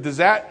do this. But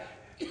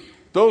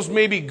those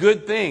may be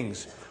good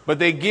things, but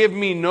they give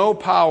me no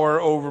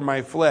power over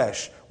my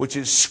flesh, which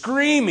is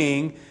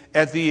screaming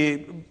at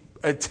the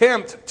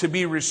attempt to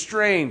be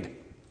restrained.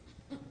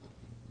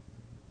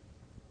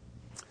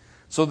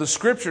 So the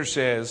Scripture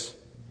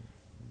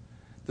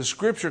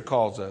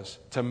calls us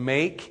to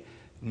make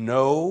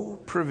no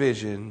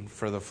provision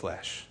for the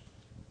flesh.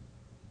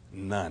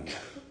 None.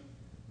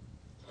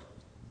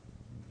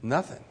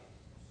 Nothing.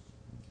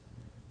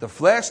 The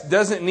flesh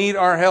doesn't need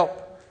our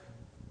help.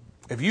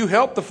 If you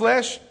help the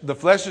flesh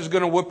is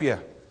going to whoop you.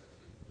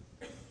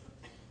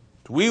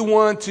 We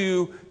want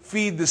to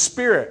feed the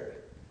Spirit.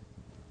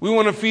 We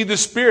want to feed the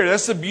Spirit.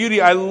 That's the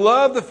beauty. I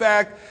love the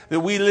fact that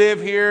we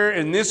live here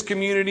in this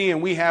community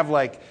and we have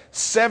like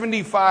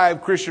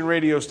 75 Christian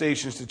radio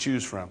stations to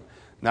choose from.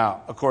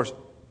 Now, of course,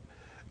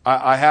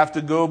 I have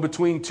to go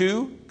between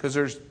two because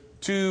there's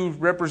two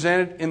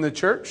represented in the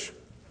church.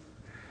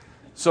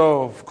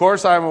 So, of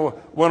course, I'm a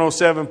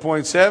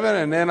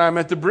 107.7 and then I'm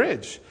at the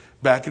bridge,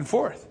 back and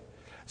forth.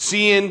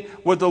 Seeing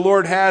what the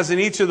Lord has in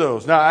each of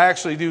those. Now, I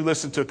actually do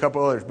listen to a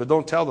couple others, but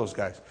don't tell those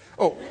guys.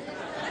 Oh.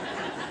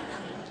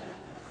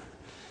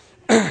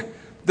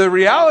 The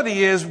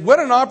reality is, what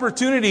an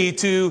opportunity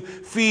to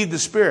feed the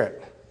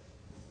Spirit.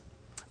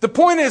 The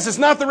point is, it's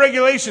not the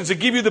regulations that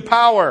give you the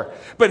power.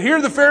 But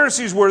here the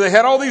Pharisees were. They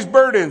had all these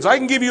burdens. I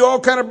can give you all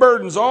kind of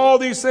burdens, all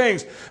these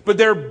things. But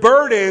their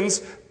burdens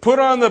put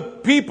on the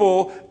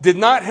people did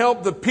not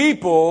help the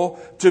people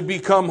to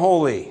become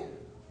holy.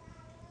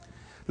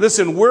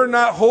 Listen, we're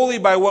not holy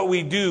by what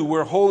we do.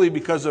 We're holy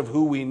because of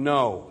who we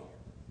know.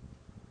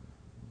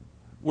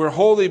 We're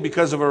holy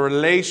because of a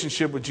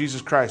relationship with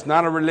Jesus Christ,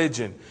 not a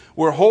religion.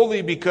 We're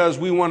holy because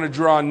we want to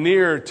draw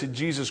near to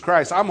Jesus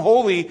Christ. I'm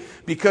holy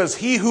because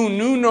He who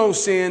knew no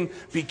sin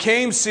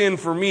became sin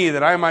for me,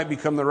 that I might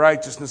become the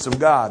righteousness of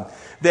God.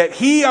 That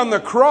He on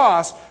the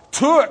cross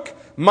took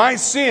my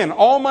sin,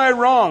 all my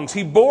wrongs.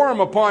 He bore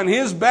them upon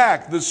His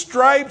back. The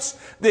stripes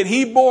that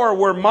He bore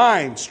were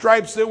mine,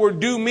 stripes that were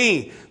due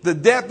me. The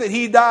death that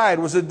He died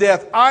was a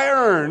death I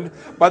earned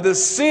by the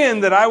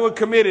sin that I would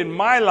commit in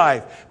my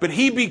life. But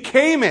He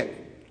became it.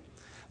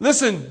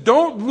 Listen,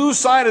 don't lose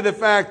sight of the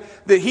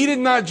fact that He did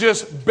not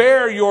just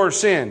bear your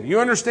sin.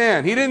 You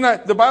understand?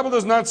 The Bible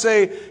does not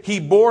say He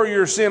bore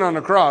your sin on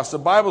the cross. The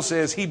Bible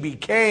says He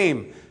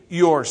became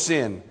your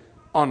sin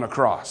on the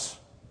cross.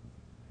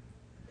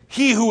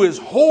 He who is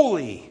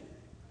holy,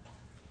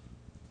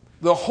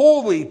 the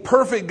holy,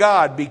 perfect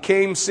God,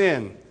 became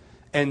sin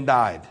and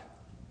died.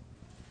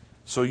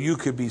 So you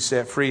could be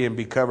set free and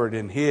be covered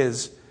in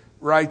His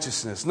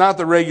righteousness. Not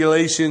the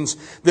regulations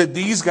that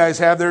these guys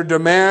have, their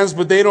demands,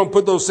 but they don't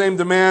put those same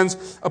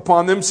demands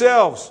upon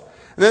themselves.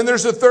 And then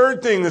there's a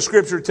third thing the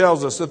Scripture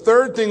tells us. The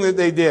third thing that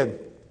they did.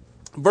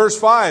 Verse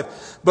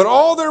 5. But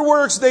all their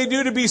works they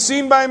do to be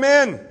seen by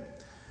men.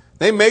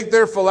 They make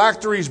their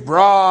phylacteries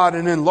broad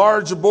and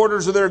enlarge the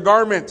borders of their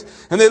garment.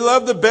 And they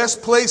love the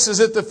best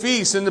places at the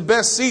feast and the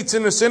best seats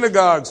in the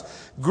synagogues,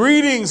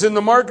 greetings in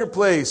the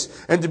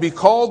marketplace, and to be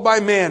called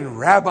by men,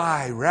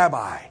 Rabbi,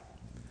 Rabbi.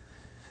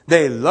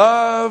 They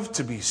love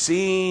to be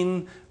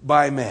seen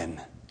by men.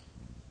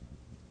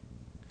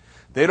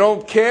 They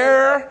don't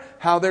care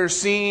how they're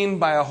seen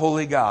by a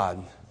holy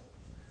God,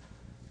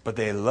 but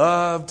they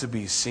love to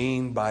be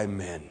seen by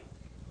men.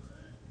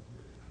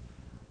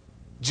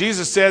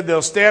 Jesus said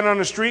they'll stand on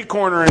the street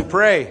corner and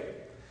pray.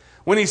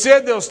 When He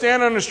said they'll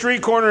stand on the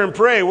street corner and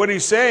pray, what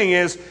He's saying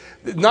is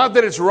not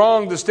that it's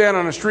wrong to stand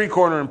on a street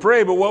corner and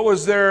pray, but what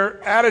was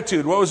their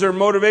attitude? What was their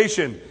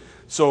motivation?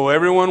 So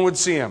everyone would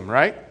see Him,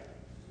 right?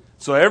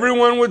 So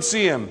everyone would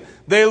see Him.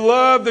 They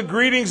loved the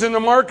greetings in the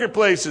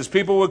marketplaces.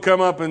 People would come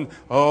up and,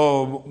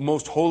 oh,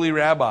 most holy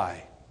rabbi.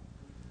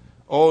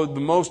 Oh, the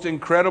most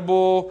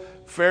incredible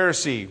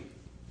Pharisee.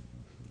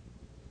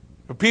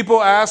 But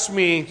people ask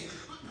me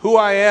who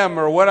I am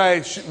or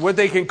what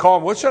they can call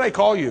me. What should I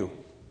call you?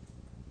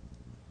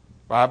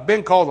 Well, I've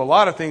been called a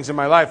lot of things in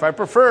my life. I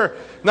prefer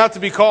not to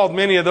be called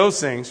many of those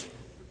things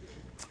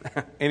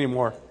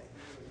anymore.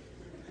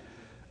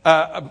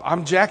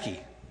 I'm Jackie.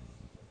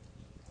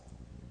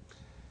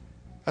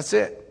 That's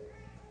it.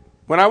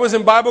 When I was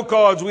in Bible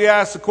college, we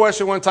asked a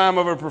question one time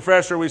of a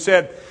professor. We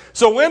said,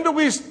 so when do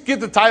we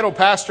get the title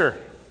pastor?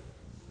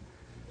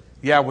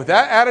 Yeah, with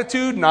that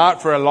attitude,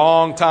 not for a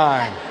long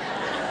time.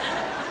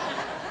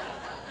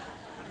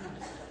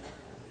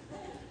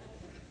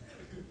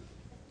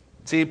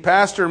 See,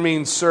 pastor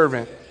means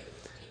servant.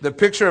 The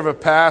picture of a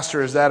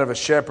pastor is that of a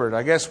shepherd.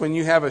 I guess when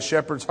you have a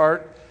shepherd's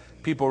heart,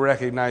 people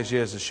recognize you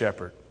as a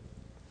shepherd.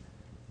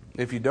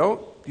 If you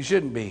don't, you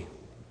shouldn't be.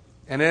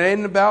 And it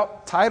ain't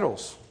about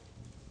titles.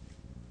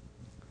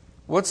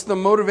 What's the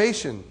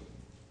motivation?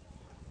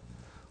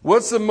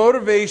 What's the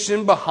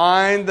motivation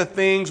behind the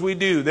things we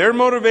do? Their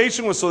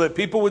motivation was so that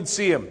people would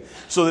see them,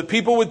 so that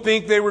people would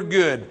think they were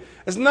good.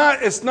 It's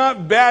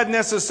not bad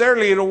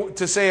necessarily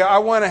to say, I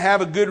want to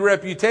have a good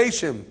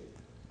reputation.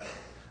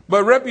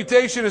 But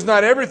reputation is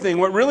not everything.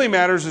 What really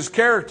matters is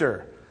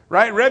character.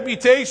 Right?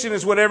 Reputation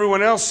is what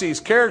everyone else sees.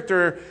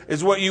 Character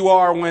is what you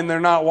are when they're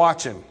not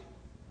watching.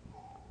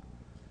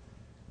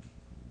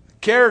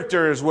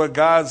 Character is what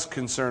God's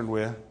concerned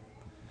with.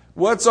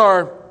 What's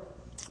our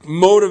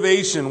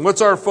motivation?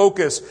 What's our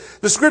focus?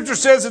 The scripture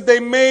says that they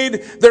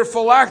made their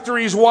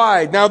phylacteries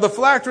wide. Now the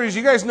phylacteries,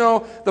 you guys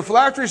know, the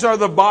phylacteries are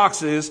the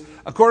boxes.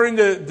 According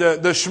to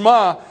the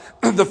Shema,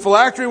 the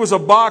phylactery was a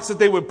box that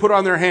they would put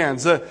on their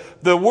hands.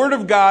 The Word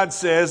of God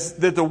says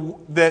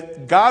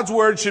that God's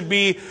Word should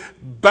be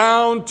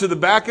bound to the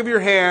back of your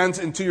hands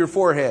and to your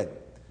forehead.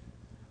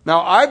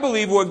 Now, I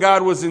believe what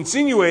God was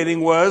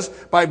insinuating was,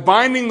 by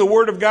binding the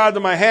Word of God to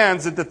my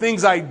hands, that the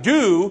things I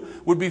do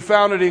would be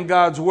founded in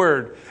God's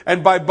Word.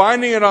 And by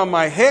binding it on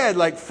my head,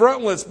 like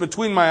frontlets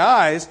between my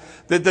eyes,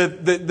 that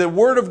the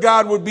Word of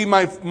God would be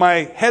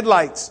my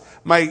headlights,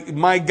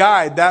 my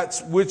guide,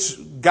 that's which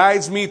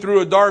guides me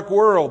through a dark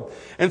world.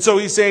 And so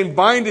he's saying,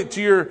 bind it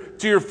to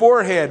your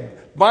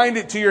forehead, bind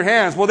it to your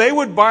hands. Well, they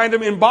would bind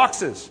them in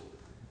boxes.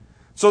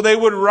 So they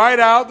would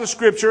write out the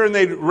Scripture and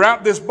they'd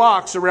wrap this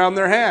box around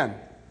their hand.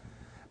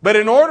 But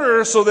in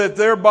order so that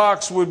their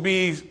box would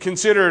be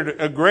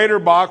considered a greater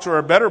box or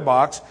a better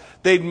box,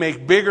 they'd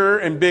make bigger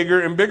and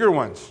bigger and bigger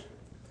ones.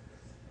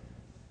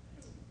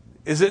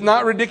 Is it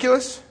not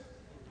ridiculous?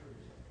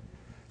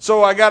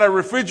 So I got a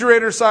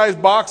refrigerator-sized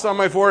box on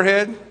my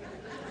forehead,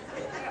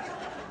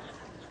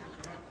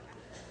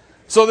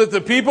 so that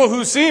the people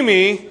who see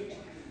me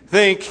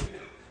think,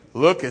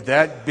 look at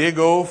that big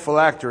old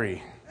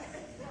phylactery.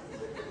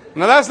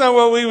 Now that's not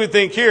what we would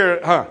think here,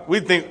 huh?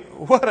 We'd think,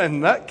 what a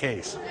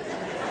nutcase.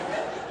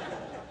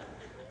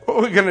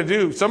 What are we going to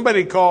do?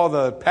 Somebody call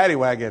the paddy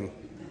wagon.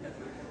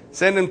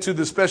 Send them to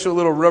the special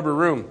little rubber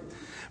room.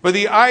 But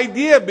the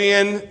idea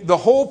being, the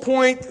whole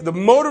point, the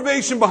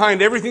motivation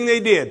behind everything they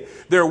did,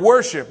 their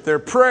worship, their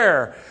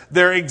prayer,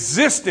 their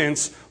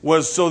existence,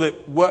 was so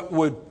that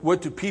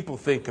what do people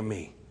think of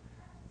me?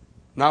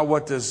 Not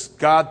what does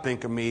God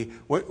think of me?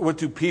 What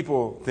do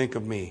people think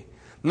of me?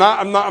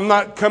 I'm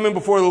not coming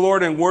before the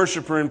Lord in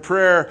worship or in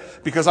prayer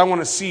because I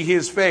want to see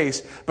His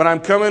face, but I'm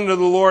coming to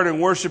the Lord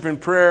in worship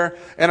and prayer,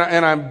 and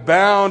I'm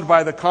bound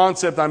by the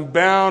concept, I'm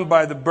bound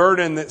by the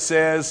burden that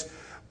says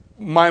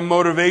my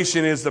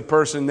motivation is the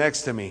person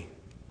next to me.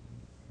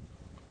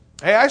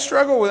 Hey, I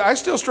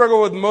still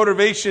struggle with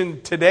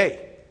motivation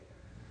today.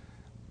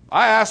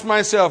 I ask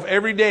myself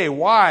every day,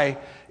 why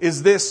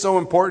is this so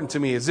important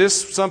to me? Is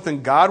this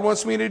something God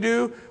wants me to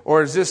do,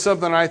 or is this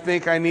something I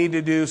think I need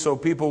to do so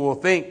people will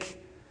think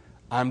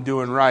I'm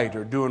doing right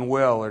or doing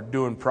well or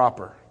doing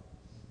proper?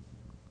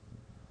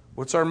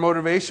 What's our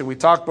motivation? We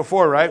talked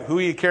before, right? Who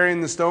are you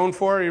carrying the stone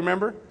for? You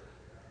remember?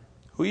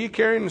 Who are you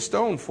carrying the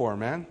stone for,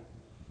 man?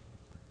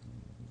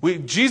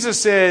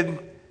 Jesus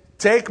said,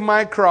 take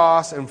my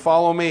cross and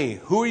follow me.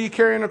 Who are you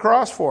carrying the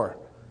cross for?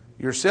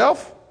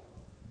 Yourself?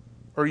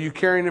 Or are you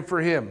carrying it for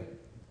Him?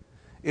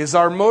 Is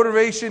our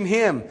motivation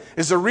Him?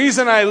 Is the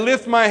reason I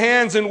lift my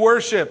hands in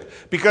worship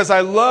because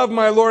I love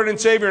my Lord and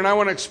Savior and I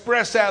want to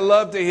express that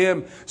love to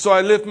Him, so I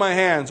lift my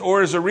hands?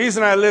 Or is the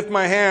reason I lift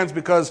my hands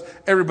because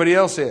everybody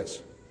else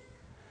is?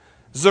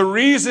 Is the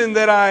reason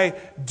that I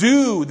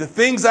do the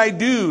things I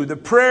do, the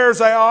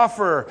prayers I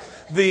offer,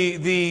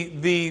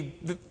 the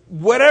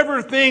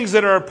whatever things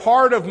that are a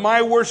part of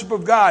my worship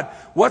of God,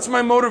 what's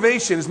my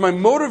motivation? Is my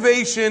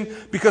motivation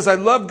because I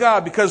love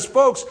God? Because,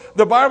 folks,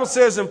 the Bible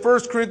says in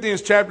 1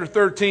 Corinthians chapter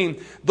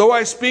 13, though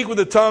I speak with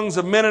the tongues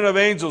of men and of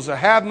angels, I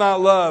have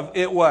not love,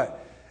 it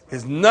what?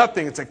 Is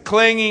nothing. It's a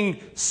clanging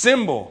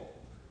cymbal.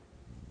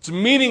 It's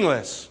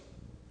meaningless.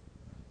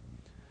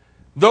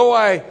 Though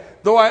I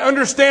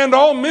understand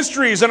all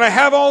mysteries and I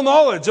have all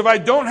knowledge, if I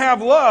don't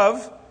have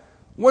love,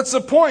 what's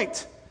the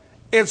point?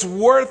 It's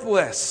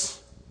worthless.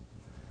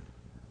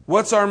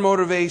 What's our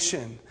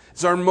motivation?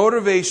 Is our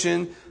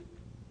motivation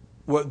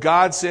what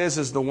God says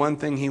is the one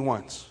thing He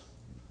wants?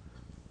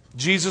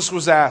 Jesus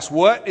was asked,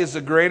 what is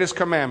the greatest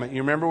commandment?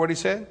 You remember what He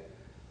said?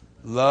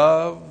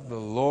 Love the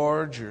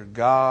Lord your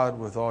God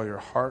with all your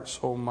heart,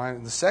 soul, mind.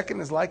 And the second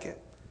is like it.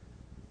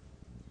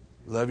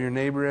 Love your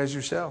neighbor as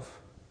yourself.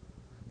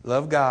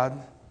 Love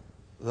God.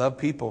 Love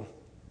people.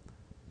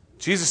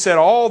 Jesus said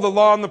all the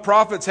law and the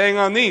prophets hang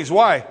on these.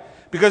 Why?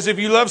 Because if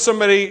you love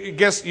somebody,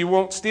 guess you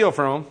won't steal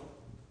from them.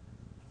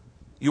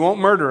 You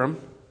won't murder them.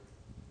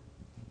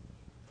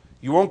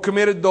 You won't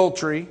commit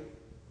adultery.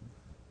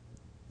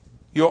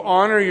 You'll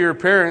honor your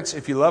parents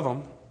if you love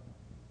them.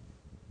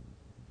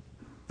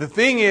 The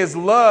thing is,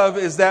 love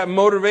is that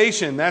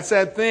motivation. That's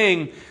that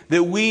thing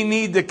that we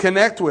need to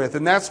connect with.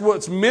 And that's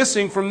what's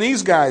missing from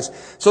these guys.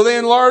 So they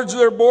enlarge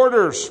their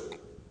borders.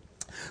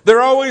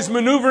 They're always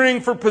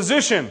maneuvering for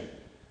position.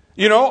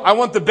 You know, I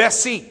want the best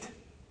seat.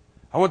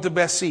 I want the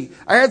best seat.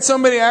 I had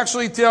somebody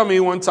actually tell me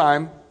one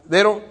time,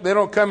 they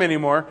don't come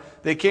anymore.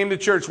 They came to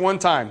church one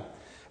time.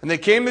 And they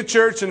came to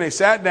church and they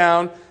sat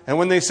down. And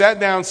when they sat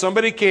down,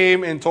 somebody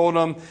came and told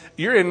them,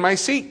 "You're in my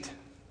seat."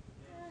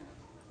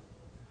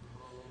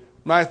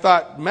 And I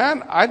thought,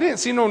 man, I didn't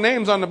see no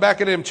names on the back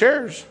of them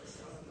chairs.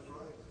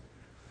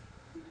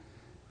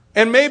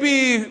 And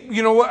maybe,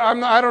 you know,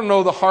 I don't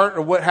know the heart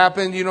or what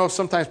happened. You know,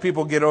 sometimes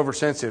people get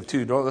oversensitive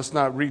too. Let's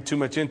not read too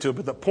much into it.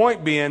 But the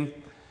point being,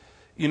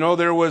 you know,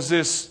 there was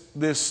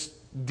this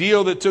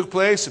deal that took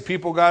place. The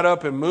people got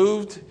up and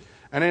moved,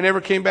 and they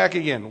never came back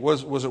again.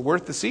 Was it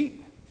worth the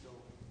seat?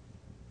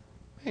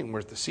 It ain't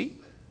worth the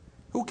seat.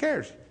 Who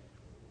cares?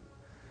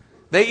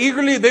 They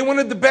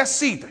wanted the best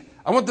seat.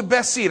 I want the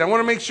best seat. I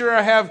want to make sure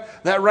I have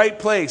that right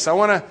place. I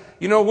want to,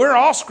 you know, we're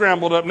all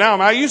scrambled up now.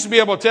 I used to be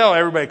able to tell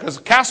everybody because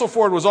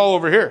Castleford was all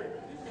over here.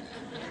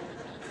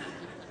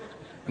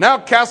 Now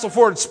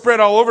Castleford's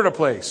spread all over the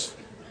place.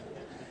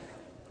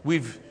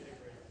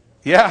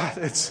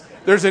 There's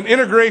an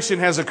integration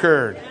has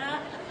occurred.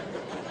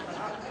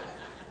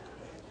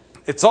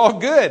 It's all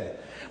good.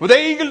 Well,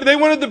 they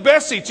wanted the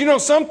best seats. You know,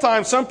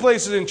 sometimes, some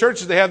places in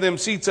churches, they have them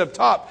seats up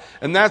top,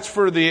 and that's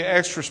for the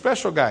extra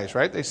special guys,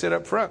 right? They sit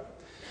up front.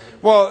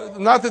 Well,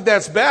 not that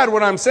that's bad.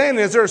 What I'm saying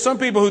is there are some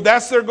people who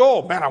that's their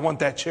goal. Man, I want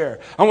that chair.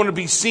 I want to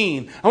be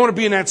seen. I want to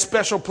be in that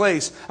special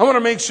place. I want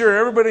to make sure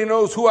everybody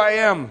knows who I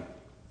am.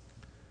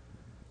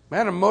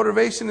 Man, a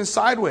motivation is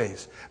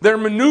sideways. They're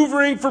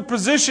maneuvering for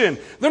position.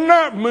 They're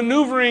not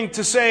maneuvering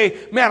to say,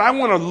 man, I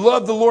want to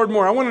love the Lord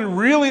more. I want to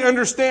really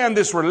understand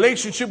this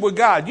relationship with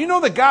God. You know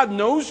that God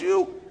knows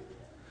you?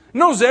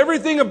 Knows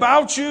everything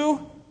about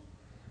you.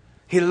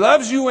 He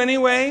loves you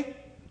anyway.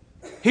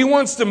 He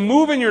wants to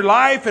move in your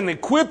life and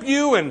equip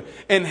you and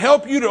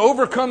help you to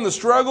overcome the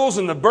struggles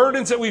and the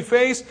burdens that we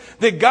face.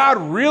 That God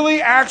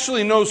really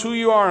actually knows who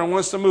you are and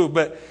wants to move.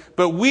 But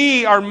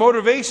our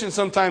motivation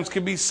sometimes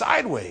can be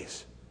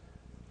sideways.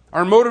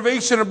 Our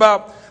motivation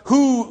about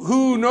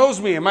who knows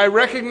me. Am I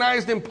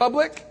recognized in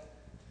public?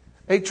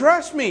 Hey,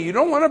 trust me, you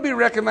don't want to be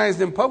recognized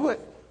in public.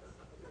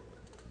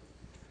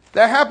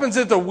 That happens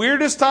at the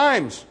weirdest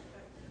times.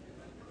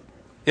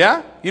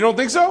 Yeah? You don't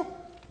think so?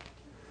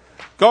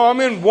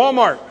 I'm in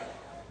Walmart.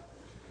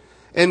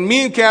 And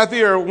me and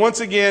Kathy are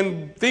once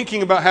again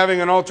thinking about having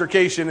an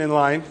altercation in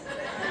line.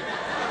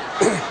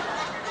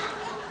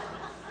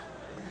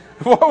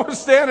 While we're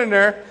standing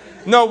there.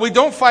 No, we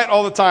don't fight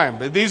all the time.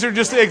 But these are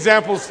just the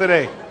examples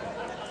today.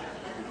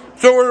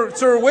 So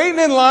we're waiting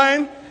in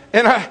line,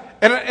 and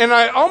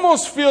I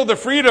almost feel the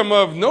freedom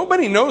of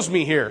nobody knows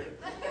me here.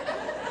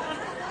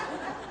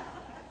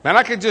 Man,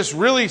 I could just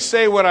really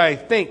say what I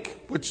think,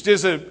 which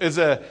is an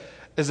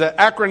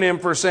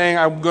acronym for saying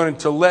I'm going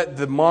to let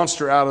the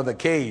monster out of the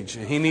cage.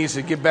 And he needs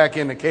to get back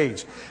in the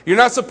cage. You're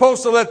not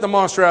supposed to let the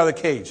monster out of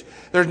the cage.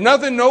 There's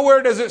nothing,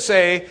 nowhere does it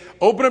say,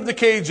 open up the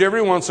cage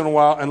every once in a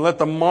while and let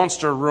the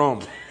monster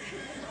roam.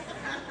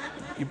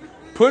 You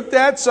put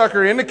that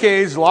sucker in the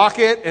cage, lock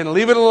it, and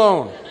leave it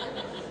alone.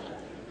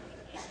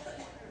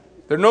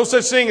 There's no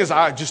such thing as,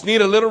 I just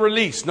need a little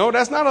release. No,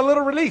 that's not a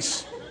little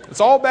release.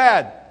 It's all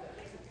bad.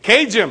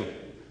 Cage him.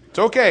 It's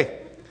okay.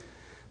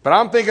 But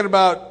I'm thinking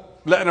about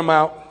letting them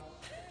out.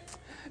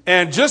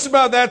 And just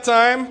about that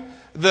time,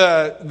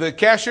 the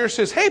cashier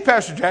says, "Hey,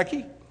 Pastor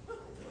Jackie."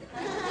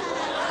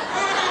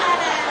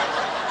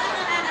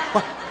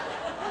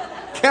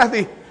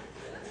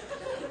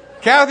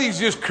 Kathy's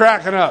just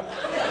cracking up.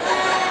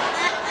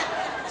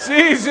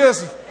 She's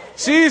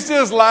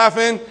just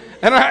laughing.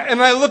 And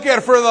I look at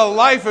her for the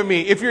life of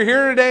me. If you're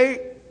here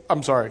today,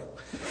 I'm sorry.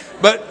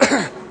 But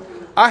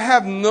I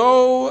have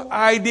no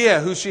idea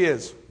who she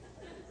is.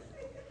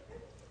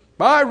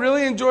 I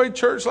really enjoyed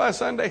church last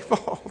Sunday.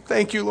 Oh,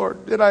 thank you,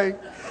 Lord.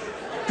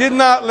 Did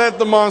not let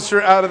the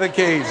monster out of the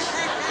cage.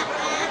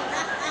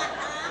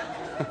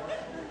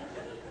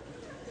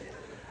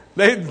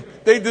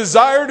 They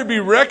desire to be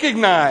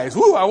recognized.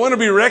 Ooh, I want to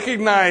be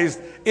recognized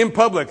in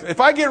public.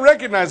 If I get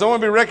recognized, I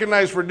want to be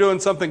recognized for doing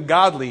something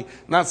godly,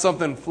 not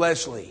something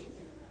fleshly.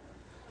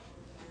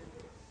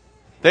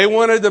 They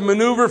wanted to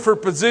maneuver for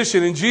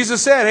position. And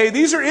Jesus said, hey,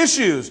 these are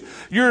issues.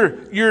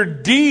 Your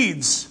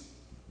deeds,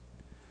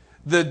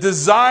 the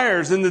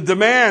desires and the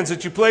demands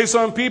that you place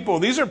on people.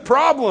 These are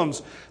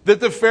problems that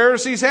the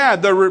Pharisees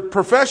had. The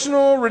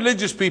professional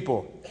religious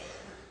people.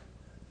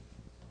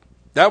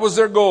 That was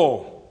their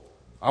goal.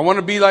 I want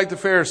to be like the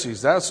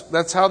Pharisees.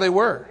 That's how they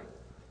were.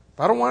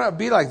 I don't want to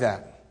be like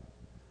that.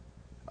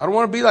 I don't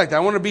want to be like that. I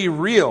want to be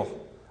real.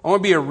 I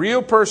want to be a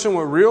real person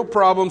with real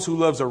problems who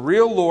loves a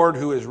real Lord,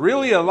 who is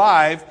really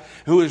alive,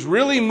 who is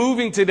really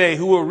moving today,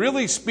 who will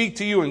really speak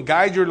to you and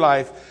guide your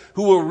life,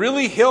 who will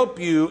really help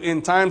you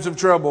in times of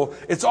trouble.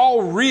 It's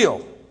all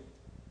real.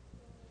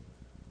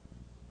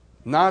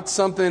 Not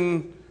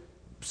something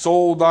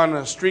sold on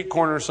a street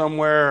corner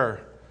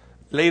somewhere,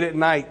 late at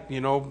night,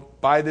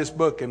 buy this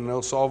book and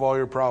it'll solve all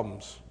your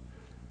problems.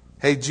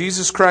 Hey,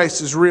 Jesus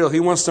Christ is real. He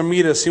wants to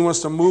meet us. He wants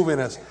to move in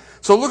us.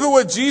 So look at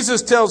what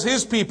Jesus tells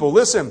his people.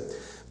 Listen,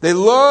 they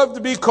love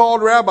to be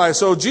called rabbi.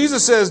 So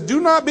Jesus says, do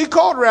not be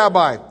called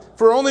rabbi,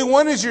 for only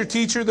one is your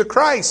teacher, the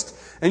Christ,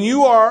 and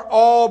you are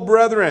all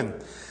brethren.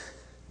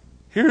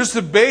 Here's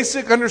the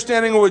basic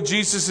understanding of what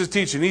Jesus is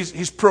teaching.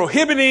 He's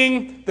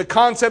prohibiting the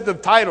concept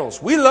of titles.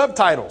 We love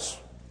titles.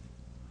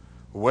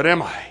 What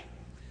am I?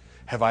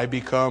 Have I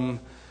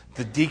become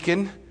the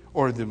deacon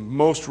or the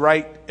most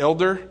right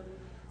elder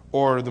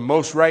or the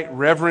most right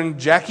Reverend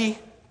Jackie?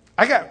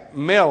 I got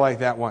mail like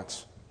that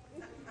once.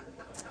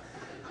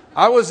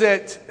 I was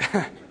at,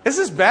 this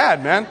is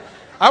bad, man.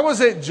 I was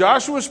at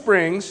Joshua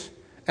Springs,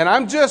 and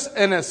I'm just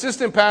an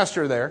assistant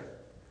pastor there.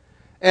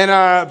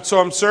 And so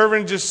I'm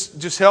serving,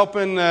 just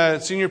helping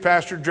Senior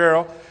Pastor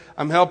Gerald.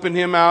 I'm helping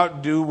him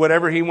out, do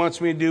whatever he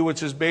wants me to do,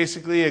 which is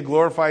basically a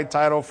glorified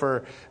title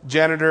for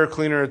janitor,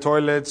 cleaner of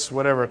toilets,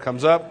 whatever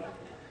comes up.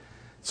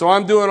 So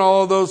I'm doing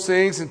all of those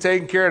things and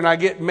taking care, and I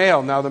get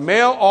mail. Now, the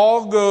mail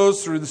all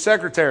goes through the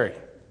secretary.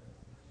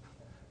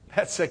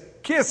 That's a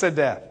kiss of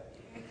death.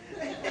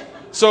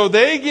 So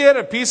they get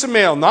a piece of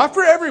mail, not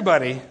for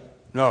everybody.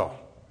 No.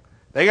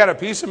 They got a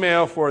piece of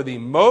mail for the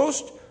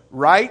most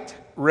right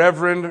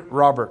Reverend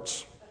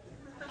Roberts.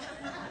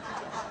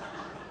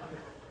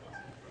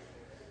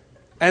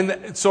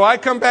 And so I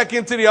come back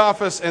into the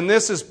office, and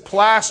this is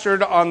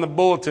plastered on the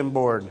bulletin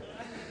board.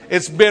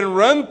 It's been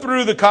run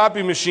through the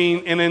copy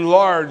machine and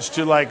enlarged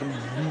to like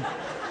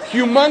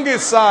humongous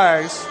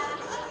size.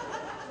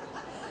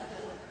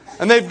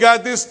 And they've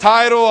got this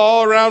title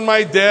all around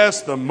my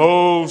desk, the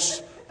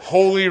most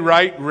holy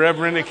right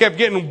reverend. It kept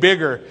getting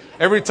bigger.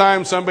 Every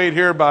time somebody'd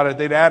hear about it,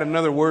 they'd add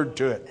another word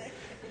to it.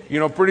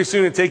 Pretty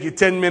soon it'd take you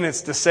 10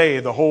 minutes to say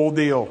the whole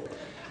deal.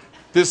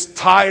 This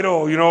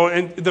title,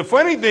 and the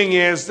funny thing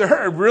is, there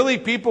are really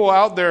people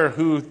out there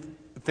who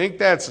think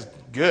that's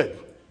good.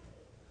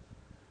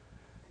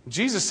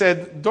 Jesus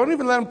said, don't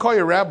even let them call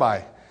you rabbi.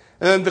 And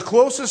then the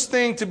closest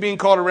thing to being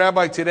called a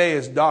rabbi today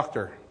is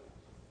doctor.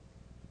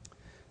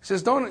 He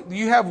says,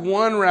 you have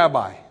one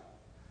rabbi.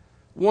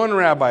 One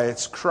rabbi,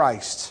 it's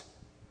Christ.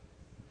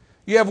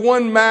 You have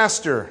one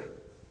master,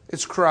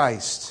 it's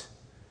Christ.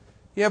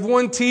 You have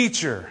one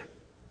teacher,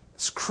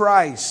 it's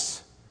Christ.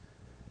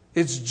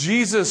 It's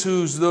Jesus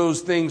who's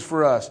those things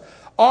for us.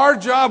 Our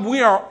job,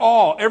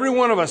 every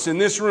one of us in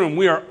this room,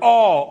 we are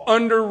all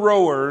under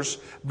rowers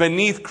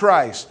beneath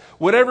Christ.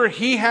 Whatever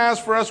He has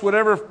for us,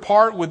 whatever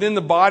part within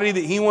the body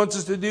that He wants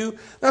us to do,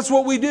 that's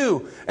what we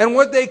do. And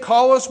what they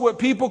call us, what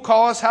people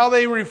call us, how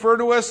they refer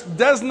to us,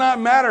 does not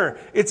matter.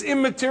 It's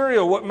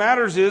immaterial. What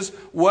matters is,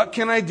 what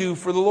can I do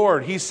for the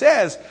Lord? He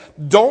says,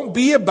 don't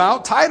be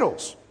about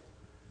titles.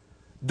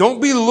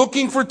 Don't be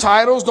looking for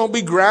titles. Don't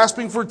be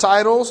grasping for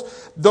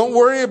titles. Don't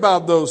worry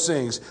about those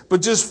things.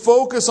 But just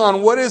focus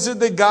on what is it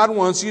that God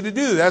wants you to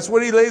do. That's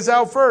what He lays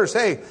out first.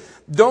 Hey,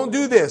 don't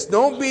do this.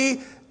 Don't be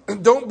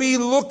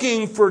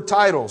looking for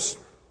titles.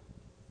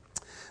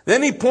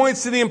 Then He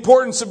points to the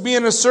importance of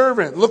being a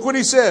servant. Look what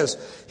He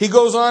says. He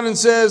goes on and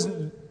says,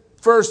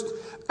 first,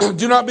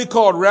 do not be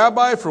called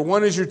rabbi, for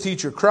one is your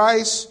teacher,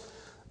 Christ.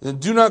 And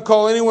do not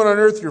call anyone on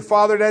earth your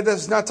father.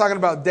 That's not talking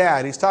about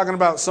dad. He's talking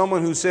about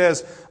someone who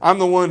says, I'm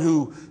the one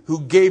who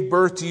gave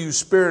birth to you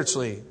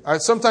spiritually.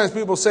 Sometimes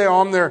people say,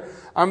 oh,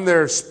 I'm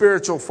their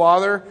spiritual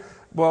father.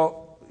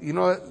 Well,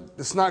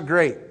 it's not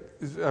great.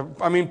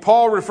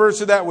 Paul refers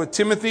to that with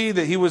Timothy,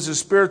 that he was his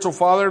spiritual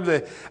father.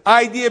 The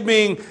idea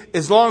being,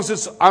 as long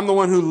as I'm the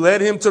one who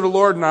led him to the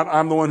Lord, not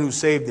I'm the one who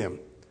saved him.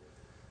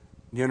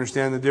 You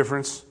understand the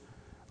difference?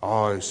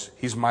 Oh,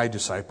 he's my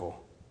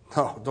disciple.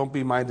 No, don't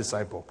be my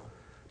disciple.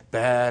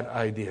 Bad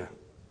idea.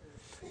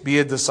 Be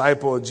a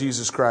disciple of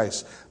Jesus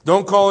Christ.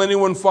 Don't call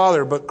anyone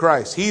father but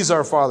Christ. He's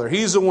our Father.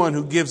 He's the one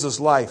who gives us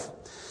life.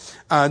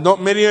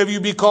 Don't many of you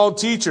be called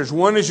teachers.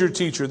 One is your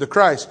teacher, the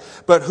Christ.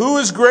 But who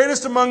is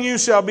greatest among you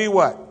shall be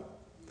what?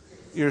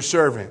 Your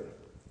servant.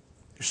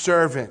 Your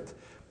servant.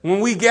 When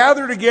we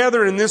gather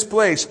together in this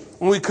place,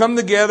 when we come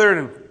together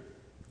and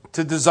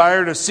to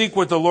desire to seek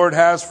what the Lord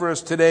has for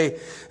us today,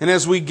 and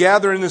as we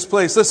gather in this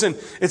place, listen,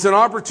 it's an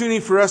opportunity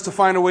for us to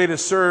find a way to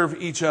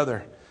serve each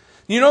other.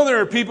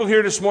 There are people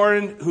here this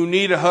morning who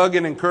need a hug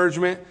and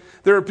encouragement.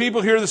 There are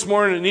people here this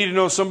morning that need to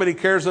know somebody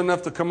cares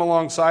enough to come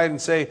alongside and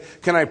say,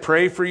 can I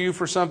pray for you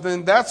for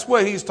something? That's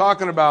what he's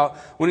talking about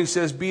when he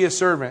says be a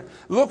servant.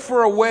 Look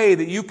for a way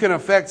that you can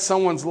affect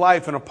someone's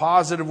life in a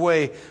positive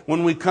way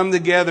when we come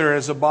together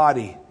as a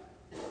body.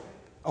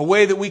 A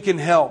way that we can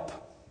help.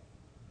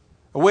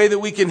 A way that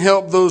we can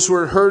help those who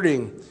are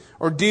hurting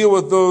or deal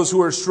with those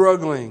who are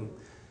struggling.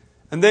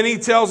 And then he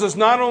tells us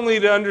not only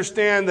to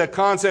understand the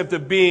concept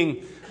of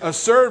being a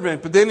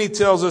servant, but then he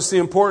tells us the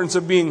importance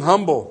of being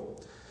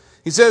humble.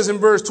 He says in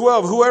verse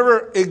 12,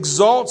 whoever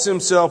exalts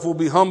himself will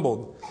be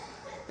humbled,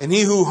 and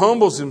he who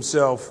humbles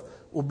himself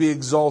will be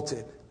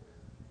exalted.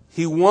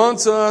 He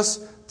wants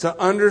us to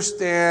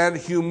understand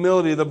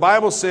humility. The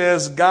Bible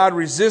says God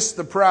resists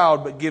the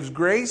proud, but gives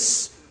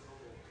grace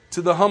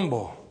to the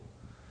humble.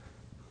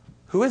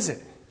 Who is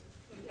it?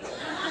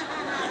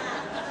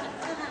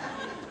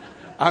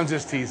 I'm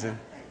just teasing.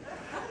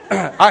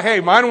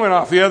 Hey, mine went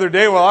off the other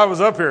day while I was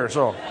up here,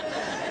 so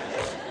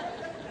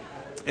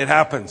it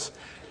happens.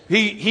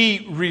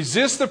 He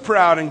resists the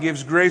proud and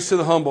gives grace to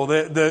the humble.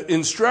 The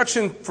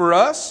instruction for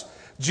us,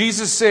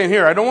 Jesus is saying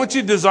here, I don't want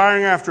you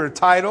desiring after a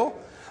title.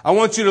 I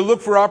want you to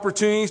look for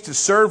opportunities to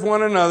serve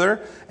one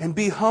another and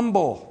be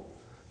humble.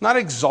 Not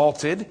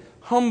exalted,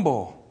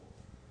 humble.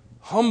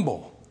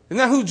 Humble. Isn't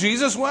that who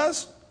Jesus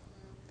was?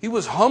 He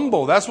was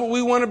humble. That's what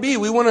we want to be.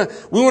 We want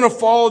to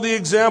follow the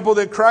example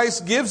that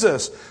Christ gives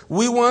us.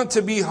 We want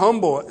to be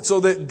humble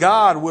so that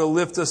God will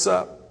lift us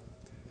up.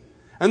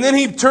 And then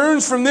he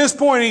turns from this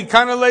point, he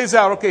kind of lays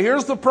out, okay,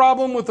 here's the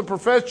problem with the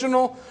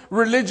professional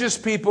religious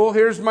people.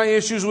 Here's my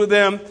issues with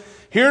them.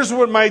 Here's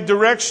what my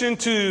direction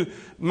to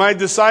my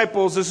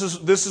disciples.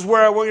 This is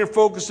where I want your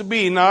focus to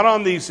be. Not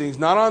on these things,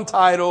 not on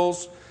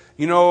titles.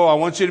 You know, I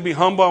want you to be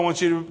humble. I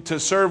want you to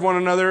serve one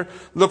another.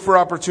 Look for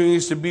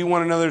opportunities to be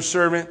one another's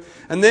servant.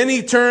 And then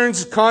he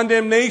turns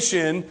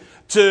condemnation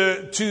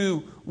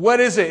to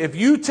what is it? If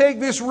you take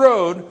this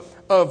road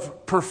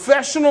of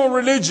professional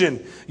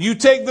religion, you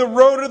take the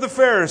road of the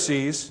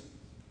Pharisees,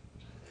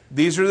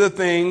 these are the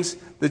things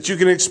that you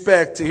can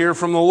expect to hear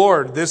from the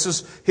Lord. This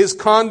is his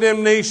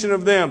condemnation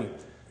of them.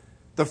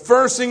 The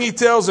first thing he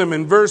tells them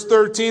in verse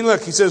 13,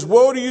 look, he says,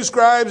 woe to you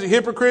scribes and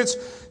hypocrites,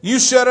 you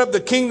shut up the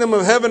kingdom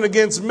of heaven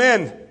against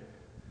men.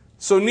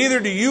 So neither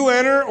do you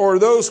enter or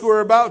those who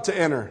are about to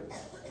enter.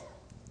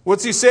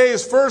 What's he say?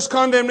 His first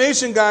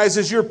condemnation, guys,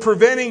 is you're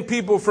preventing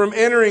people from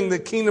entering the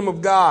kingdom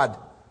of God.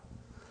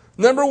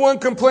 Number one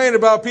complaint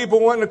about people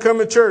wanting to come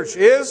to church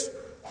is,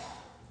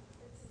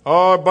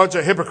 a bunch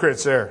of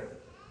hypocrites there.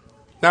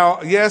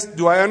 Now, yes,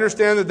 do I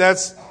understand that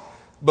that's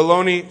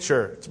baloney?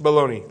 Sure, it's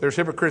baloney. There's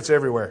hypocrites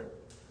everywhere.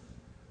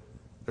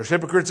 There's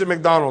hypocrites at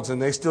McDonald's,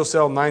 and they still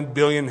sell 9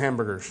 billion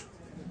hamburgers.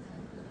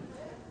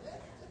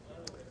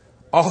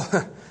 All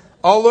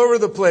over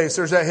the place,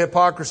 there's that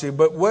hypocrisy.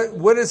 But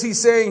what is he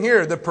saying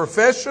here? The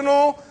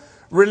professional,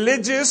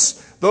 religious,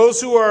 those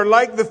who are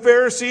like the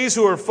Pharisees,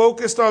 who are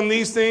focused on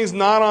these things,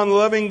 not on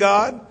loving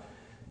God,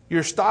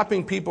 you're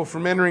stopping people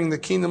from entering the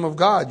kingdom of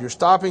God. You're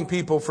stopping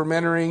people from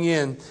entering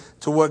in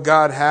to what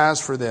God has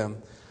for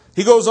them.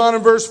 He goes on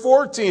in verse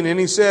 14 and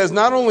he says,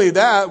 not only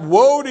that,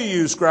 woe to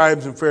you,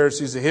 scribes and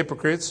Pharisees, the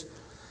hypocrites,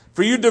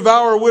 for you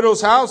devour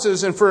widows'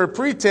 houses and for a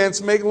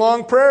pretense make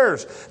long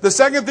prayers. The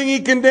second thing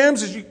he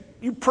condemns is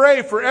you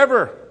pray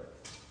forever.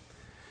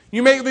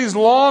 You make these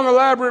long,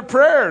 elaborate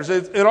prayers.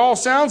 It all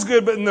sounds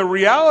good, but in the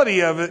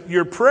reality of it,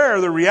 your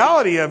prayer, the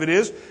reality of it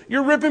is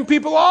you're ripping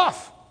people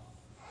off.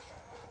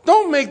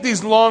 Don't make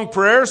these long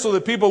prayers so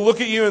that people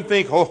look at you and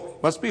think, oh,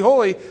 must be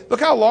holy.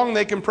 Look how long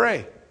they can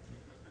pray.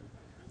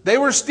 They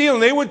were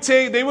stealing. They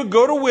would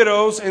go to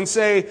widows and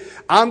say,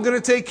 I'm going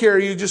to take care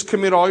of you. Just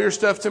commit all your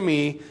stuff to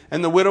me.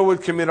 And the widow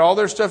would commit all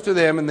their stuff to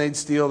them and they'd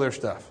steal their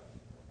stuff.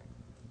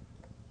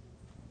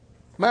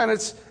 Man,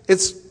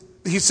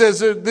 he says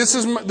this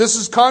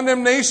is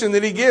condemnation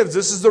that he gives.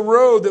 This is the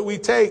road that we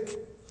take.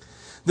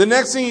 The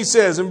next thing he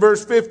says in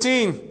verse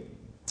 15,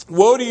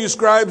 woe to you,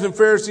 scribes and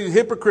Pharisees,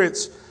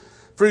 hypocrites,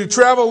 for you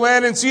travel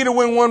land and sea to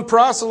win one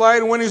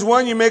proselyte, and when he's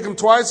won, you make him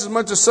twice as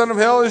much a son of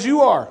hell as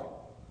you are.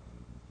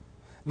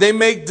 They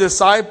make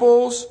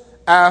disciples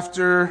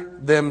after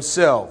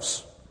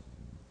themselves.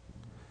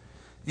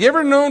 You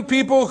ever known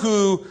people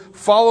who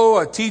follow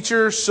a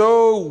teacher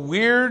so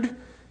weird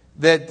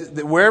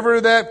that wherever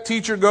that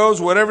teacher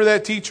goes, whatever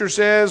that teacher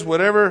says,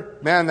 whatever,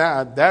 man,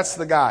 that's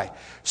the guy.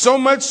 So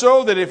much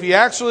so that if he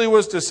actually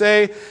was to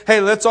say, hey,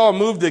 let's all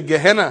move to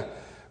Gehenna,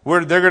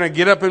 where they're going to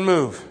get up and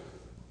move.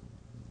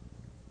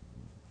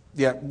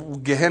 Yeah,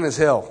 Gehenna's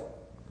hell.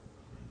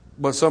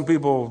 But some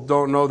people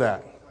don't know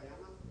that.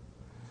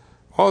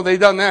 Oh, they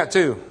done that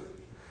too.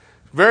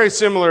 Very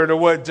similar to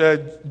what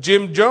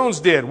Jim Jones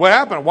did. What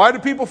happened? Why do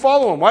people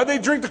follow him? Why do they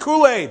drink the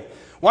Kool-Aid?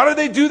 Why do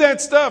they do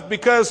that stuff?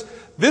 Because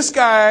this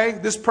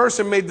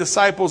person made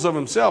disciples of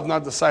himself,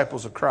 not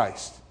disciples of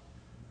Christ.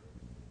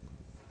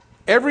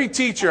 Every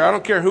teacher, I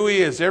don't care who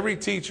he is, every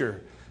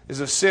teacher is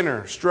a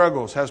sinner,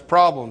 struggles, has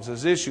problems,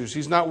 has issues.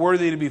 He's not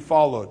worthy to be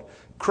followed.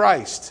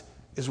 Christ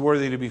is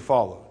worthy to be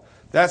followed.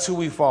 That's who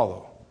we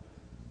follow.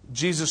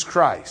 Jesus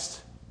Christ.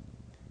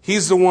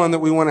 He's the one that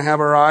we want to have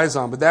our eyes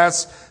on. But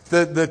that's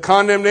the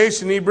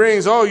condemnation he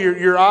brings. Oh,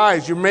 your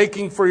eyes, you're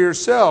making for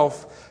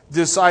yourself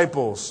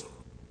disciples.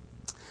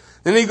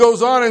 Then he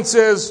goes on and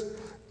says,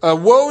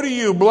 woe to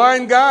you,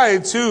 blind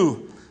guides,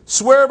 who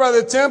swear by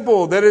the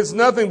temple that it's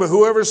nothing, but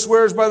whoever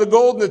swears by the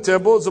gold in the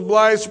temple is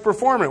obliged to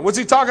perform it. What's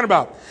he talking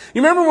about?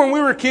 You remember when we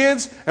were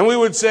kids and we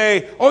would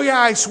say, oh yeah,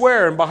 I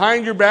swear, and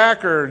behind your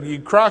back, or you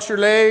cross your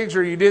legs,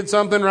 or you did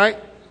something, right?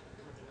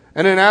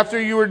 And then after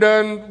you were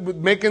done with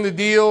making the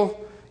deal,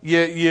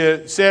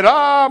 you said,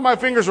 my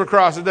fingers were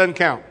crossed, it doesn't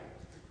count.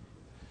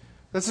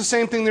 That's the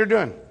same thing they're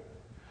doing.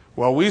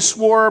 Well, we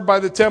swore by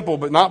the temple,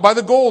 but not by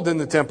the gold in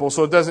the temple,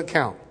 so it doesn't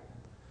count.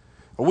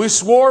 We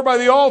swore by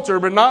the altar,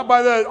 but not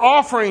by the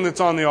offering that's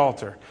on the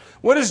altar.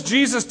 What does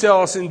Jesus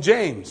tell us in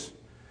James?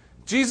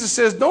 Jesus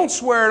says, don't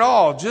swear at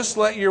all. Just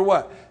let your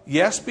what?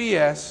 Yes be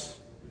yes,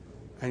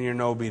 and your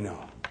no be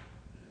no.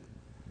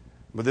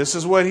 But this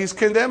is what he's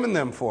condemning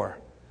them for.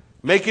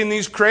 Making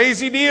these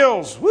crazy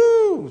deals.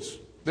 Woo!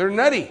 They're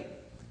nutty.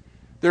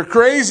 They're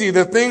crazy,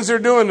 the things they're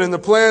doing and the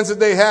plans that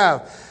they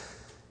have.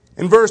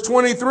 In verse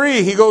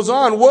 23, he goes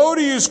on, woe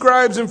to you,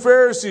 scribes and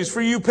Pharisees,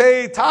 for you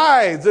pay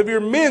tithes of your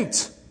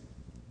mint.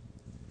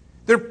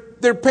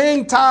 They're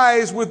paying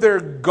tithes with their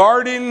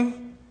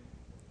garden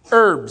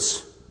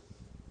herbs.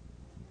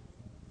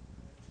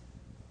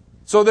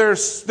 So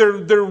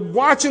they're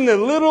watching the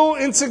little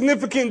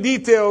insignificant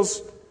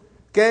details,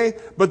 okay?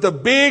 But the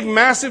big,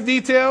 massive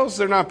details,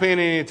 they're not paying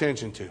any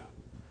attention to.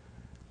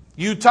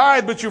 You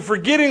tithe, but you're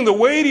forgetting the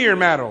weightier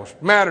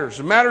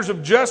matters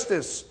of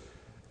justice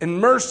and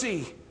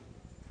mercy.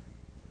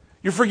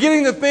 You're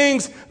forgetting the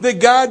things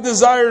that God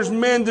desires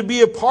men to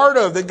be a part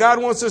of, that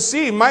God wants to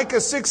see. Micah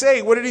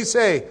 6:8, what did he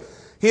say?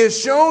 He has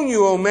shown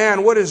you, O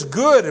man, what is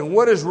good and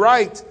what is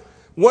right.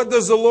 What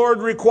does the Lord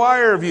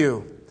require of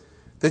you?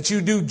 That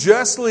you do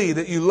justly,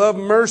 that you love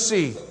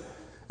mercy,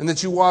 and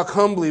that you walk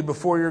humbly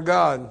before your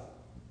God.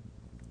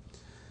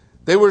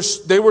 They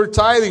were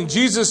tithing.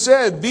 Jesus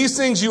said, these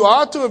things you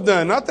ought to have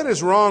done. Not that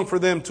it's wrong for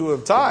them to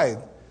have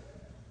tithed,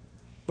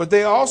 but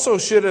they also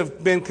should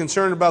have been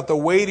concerned about the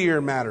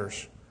weightier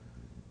matters.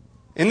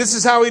 And this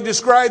is how he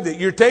described it.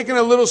 You're taking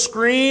a little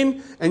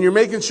screen and you're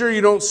making sure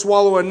you don't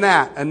swallow a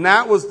gnat. A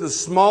gnat was the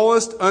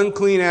smallest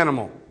unclean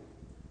animal.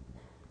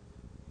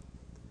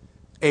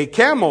 A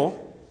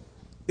camel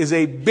is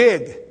a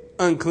big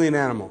unclean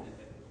animal.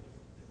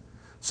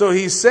 So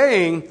he's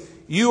saying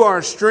you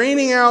are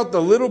straining out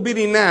the little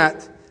bitty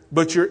gnat,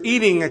 but you're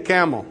eating a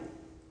camel.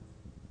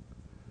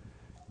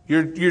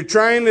 You're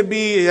trying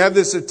to have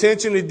this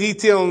attention to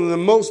detail in the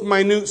most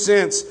minute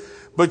sense,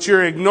 but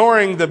you're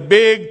ignoring the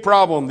big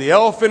problem, the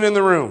elephant in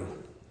the room.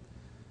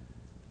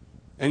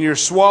 And you're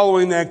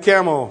swallowing that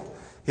camel.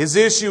 His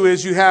issue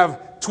is you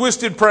have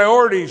twisted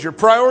priorities. Your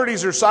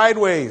priorities are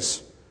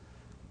sideways.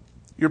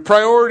 Your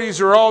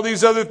priorities are all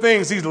these other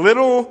things, these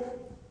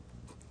little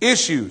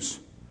issues.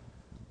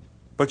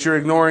 But you're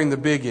ignoring the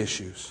big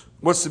issues.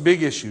 What's the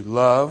big issue?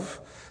 Love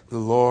the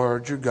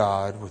Lord your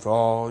God with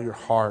all your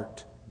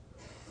heart.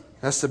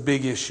 That's the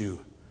big issue.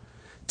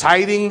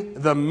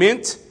 Tithing the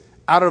mint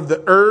out of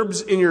the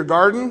herbs in your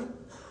garden?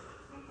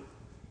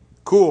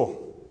 Cool.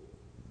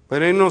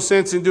 But ain't no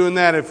sense in doing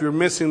that if you're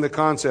missing the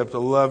concept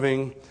of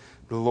loving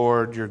the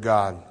Lord your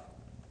God.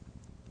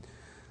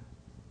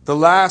 The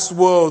last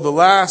woe, the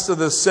last of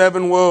the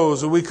 7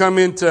 woes, we come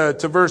into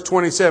verse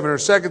 27, or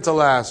second to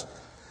last.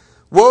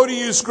 Woe to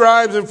you,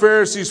 scribes and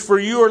Pharisees, for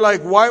you are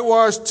like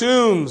whitewashed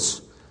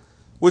tombs,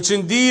 which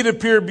indeed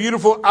appear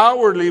beautiful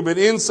outwardly, but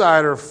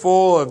inside are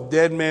full of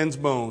dead men's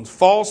bones.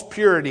 False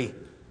purity.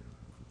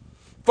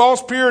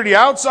 False purity.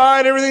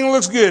 Outside, everything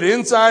looks good.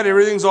 Inside,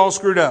 everything's all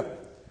screwed up.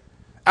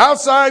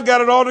 Outside,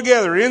 got it all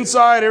together.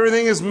 Inside,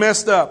 everything is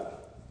messed up.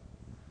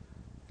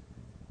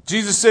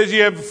 Jesus says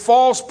you have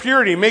false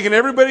purity, making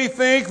everybody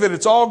think that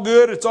it's all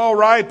good, it's all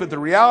right, but the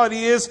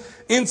reality is,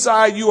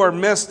 inside you are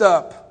messed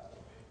up.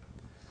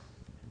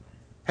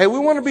 Hey, we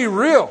want to be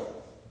real.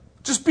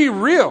 Just be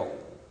real.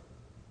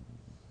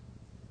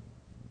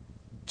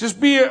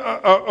 Just be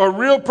a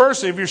real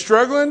person. If you're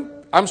struggling,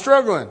 I'm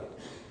struggling.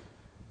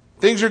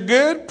 Things are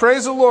good,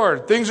 praise the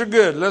Lord. Things are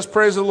good, let's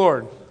praise the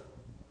Lord.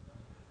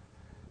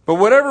 But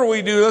whatever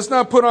we do, let's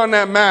not put on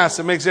that mask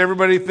that makes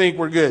everybody think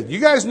we're good. You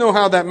guys know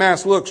how that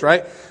mask looks,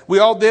 right? We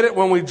all did it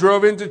when we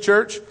drove into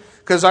church.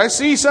 Because I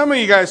see some of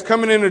you guys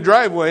coming in the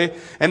driveway,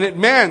 and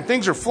man,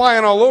 things are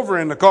flying all over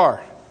in the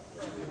car.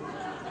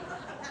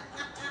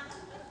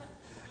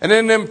 And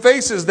then them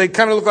faces, they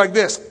kind of look like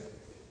this.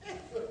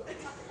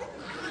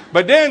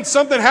 But then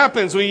something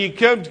happens when you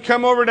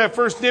come over that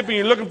first dip and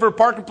you're looking for a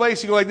parking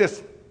place, you go like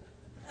this.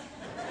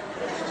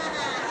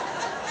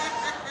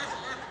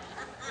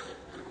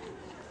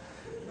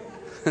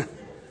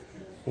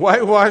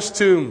 Whitewashed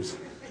tombs.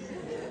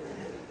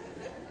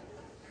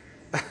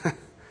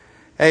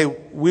 Hey,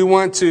 we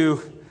want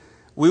to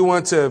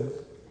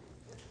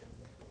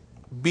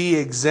be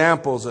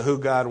examples of who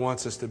God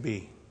wants us to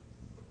be.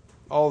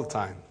 All the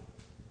time.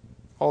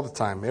 All the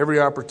time. Every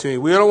opportunity.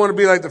 We don't want to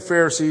be like the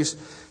Pharisees,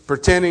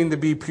 pretending to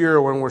be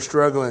pure when we're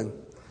struggling.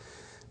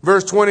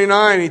 Verse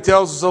 29, he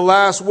tells us the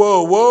last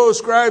woe. Woe,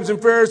 scribes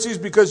and Pharisees,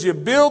 because you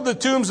build the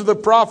tombs of the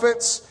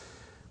prophets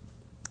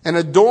and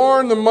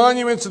adorn the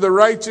monuments of the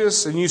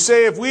righteous. And you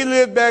say, if we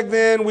lived back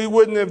then, we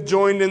wouldn't have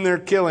joined in their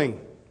killing.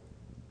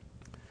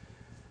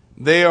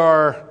 They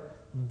are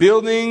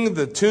building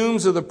the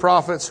tombs of the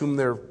prophets whom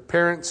their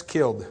parents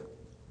killed.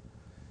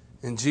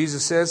 And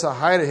Jesus says, I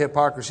hide a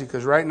hypocrisy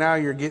because right now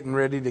you're getting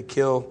ready to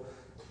kill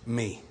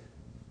me.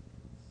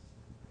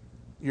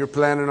 You're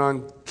planning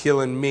on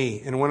killing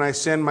me. And when I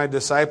send my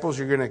disciples,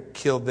 you're going to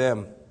kill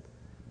them.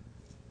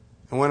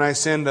 And when I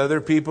send other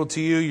people to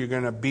you, you're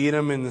going to beat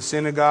them in the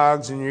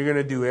synagogues and you're going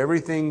to do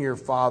everything your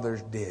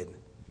fathers did.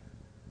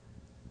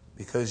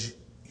 Because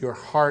your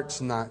heart's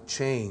not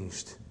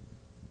changed.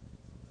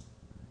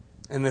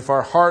 And if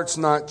our heart's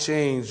not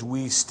changed,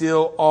 we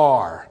still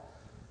are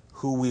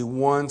who we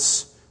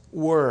once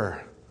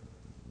were.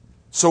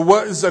 So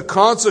what is the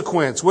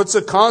consequence? What's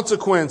the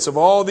consequence of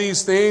all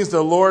these things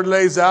the Lord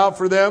lays out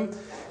for them?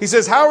 He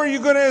says, how are you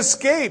going to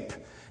escape?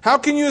 How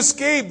can you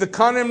escape the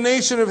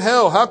condemnation of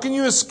hell? How can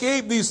you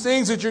escape these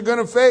things that you're going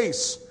to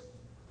face?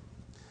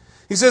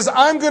 He says,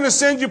 I'm going to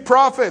send you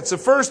prophets. The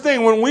first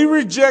thing, when we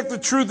reject the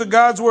truth of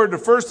God's Word, the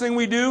first thing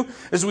we do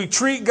is we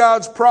treat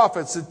God's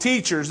prophets, the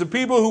teachers, the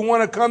people who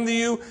want to come to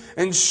you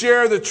and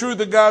share the truth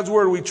of God's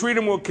Word. We treat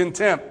them with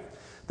contempt.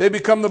 They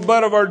become the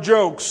butt of our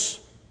jokes.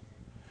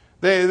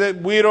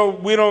 We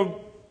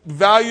don't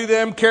value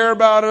them, care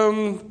about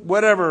them,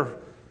 whatever.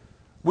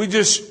 We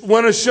just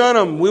want to shun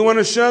them. We want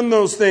to shun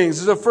those things.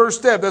 It's the first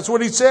step. That's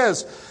what he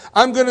says.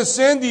 I'm going to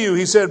send you,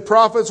 he said,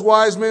 prophets,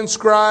 wise men,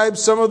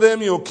 scribes. Some of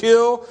them you'll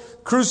kill,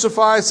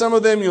 crucify. Some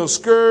of them you'll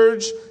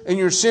scourge in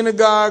your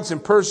synagogues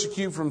and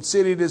persecute from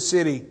city to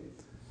city.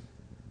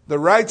 The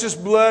righteous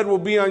blood will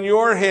be on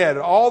your head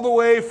all the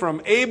way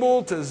from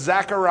Abel to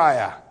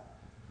Zechariah,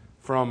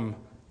 from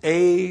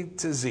A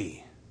to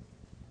Z.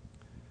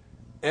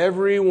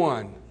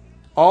 Everyone,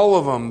 all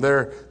of them,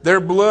 their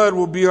blood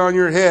will be on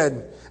your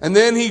head. And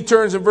then he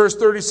turns in verse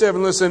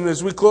 37. Listen,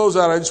 as we close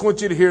out, I just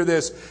want you to hear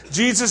this.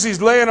 Jesus,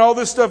 he's laying all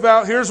this stuff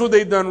out. Here's what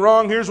they've done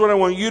wrong. Here's what I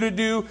want you to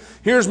do.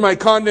 Here's my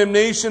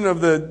condemnation of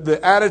the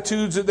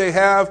attitudes that they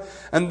have.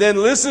 And then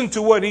listen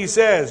to what he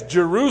says.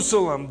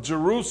 Jerusalem,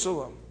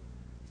 Jerusalem.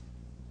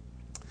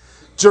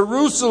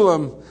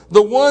 Jerusalem,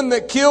 the one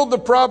that killed the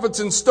prophets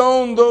and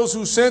stoned those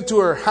who sent to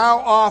her. How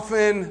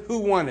often, who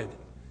wanted?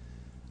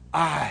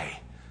 I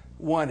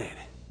wanted.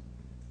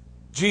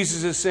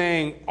 Jesus is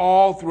saying,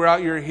 all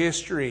throughout your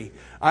history,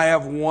 I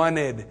have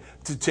wanted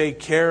to take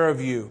care of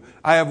you.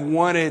 I have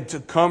wanted to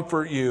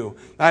comfort you.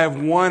 I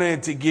have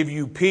wanted to give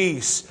you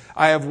peace.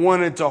 I have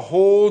wanted to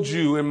hold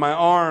you in my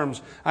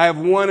arms. I have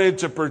wanted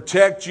to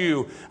protect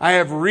you. I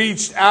have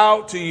reached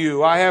out to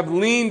you. I have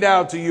leaned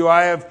out to you.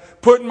 I have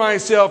put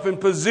myself in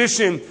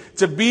position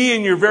to be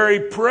in your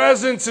very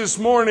presence this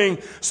morning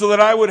so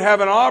that I would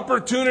have an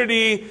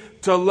opportunity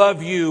to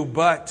love you,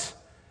 but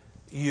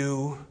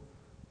you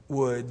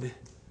would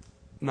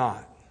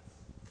not.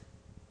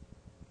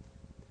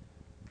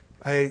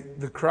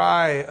 The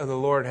cry of the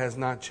Lord has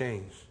not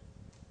changed.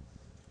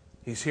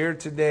 He's here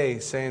today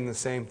saying the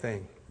same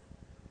thing.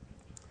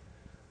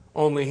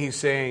 Only he's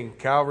saying,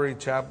 Calvary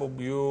Chapel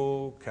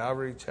Buell,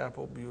 Calvary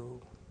Chapel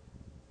Buell.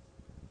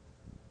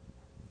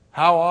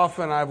 How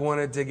often I've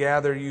wanted to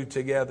gather you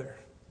together.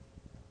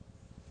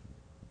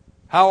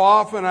 How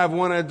often I've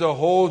wanted to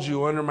hold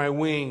you under my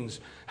wings.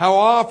 How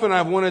often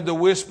I've wanted to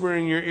whisper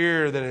in your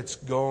ear that it's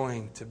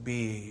going to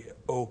be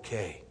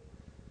okay.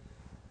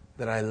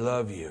 That I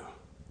love you.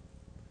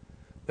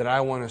 That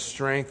I want to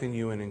strengthen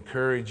you and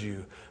encourage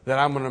you. That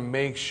I'm going to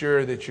make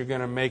sure that you're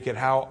going to make it.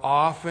 How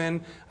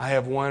often I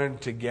have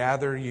wanted to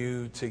gather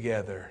you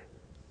together.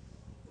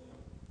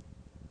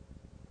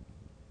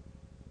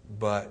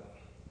 But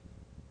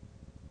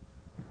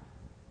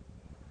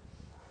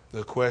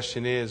the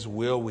question is,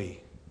 will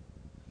we?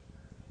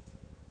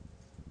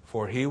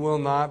 For he will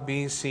not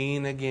be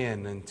seen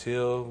again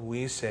until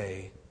we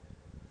say,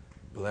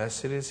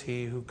 blessed is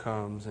he who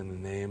comes in the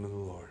name of the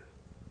Lord.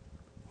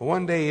 Well,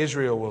 one day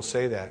Israel will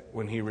say that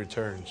when he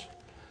returns.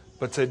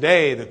 But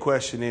today the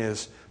question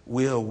is,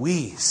 will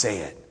we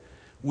say it?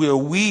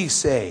 Will we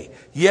say,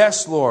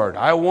 yes, Lord,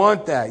 I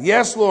want that.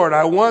 Yes, Lord,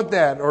 I want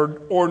that.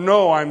 Or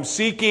no, I'm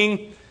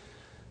seeking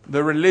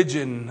the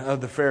religion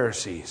of the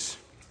Pharisees.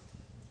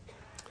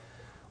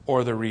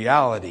 Or the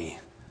reality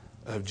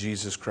of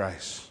Jesus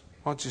Christ.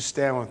 Why don't you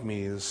stand with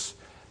me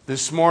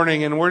this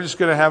morning, and we're just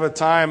going to have a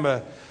time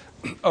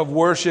of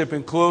worship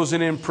and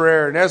closing in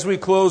prayer. And as we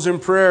close in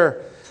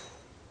prayer,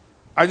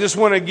 I just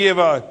want to give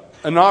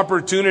an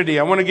opportunity.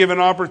 I want to give an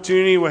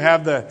opportunity. We'll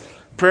have the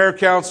prayer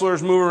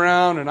counselors move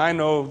around, and I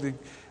know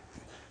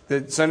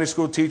that Sunday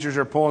school teachers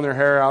are pulling their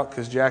hair out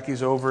because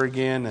Jackie's over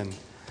again,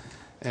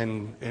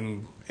 and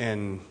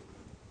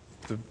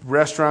the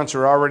restaurants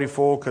are already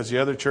full because the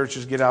other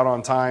churches get out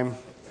on time.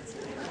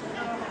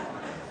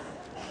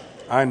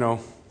 I know.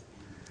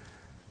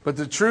 But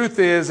the truth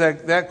is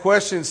that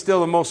question is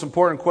still the most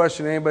important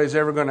question anybody's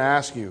ever going to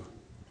ask you.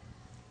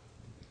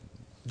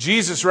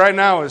 Jesus right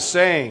now is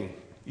saying,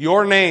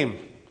 your name,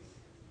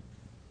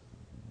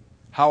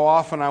 how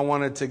often I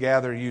wanted to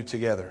gather you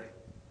together.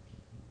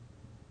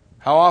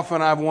 How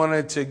often I've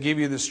wanted to give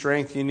you the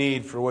strength you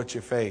need for what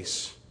you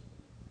face.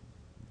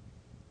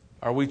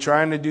 Are we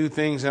trying to do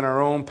things in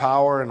our own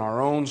power and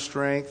our own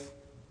strength?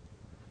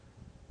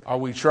 Are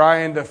we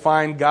trying to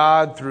find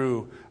God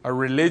through a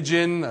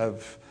religion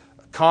of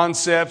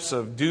concepts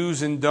of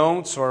do's and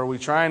don'ts? Or are we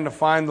trying to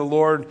find the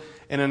Lord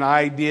in an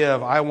idea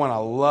of, I want to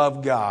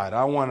love God.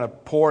 I want to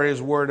pour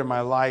His Word in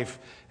my life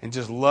and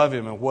just love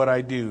Him and what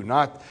I do.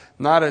 Not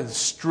a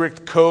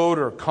strict code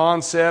or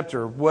concept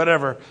or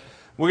whatever.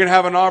 We're going to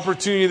have an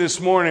opportunity this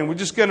morning. We're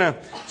just going to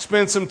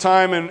spend some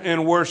time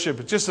in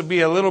worship. Just to be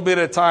a little bit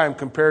of time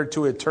compared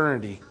to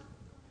eternity.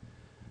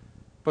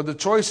 But the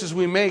choices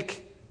we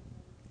make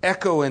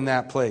echo in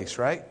that place,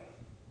 right?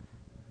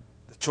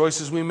 The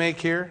choices we make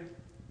here.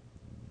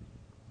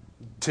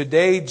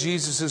 Today,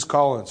 Jesus is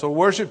calling. So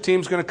worship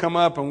team's going to come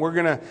up and we're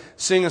going to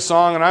sing a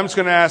song. And I'm just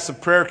going to ask the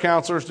prayer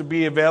counselors to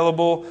be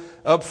available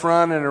up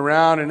front and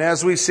around. And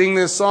as we sing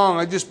this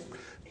song,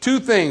 two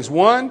things.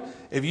 One,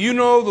 if you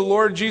know the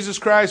Lord Jesus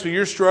Christ, but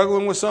you're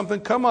struggling with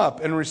something, come up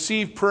and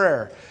receive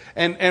prayer.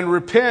 And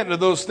repent of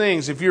those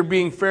things. If you're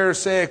being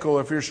pharisaical,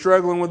 if you're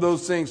struggling with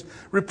those things,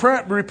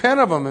 repent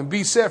of them and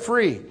be set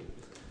free.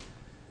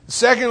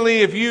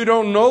 Secondly, if you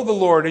don't know the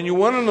Lord and you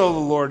want to know the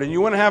Lord and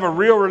you want to have a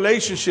real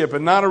relationship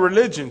and not a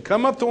religion,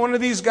 come up to one of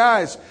these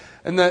guys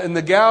and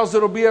the gals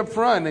that'll be up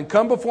front and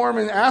come before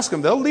them and ask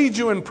them. They'll lead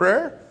you in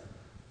prayer.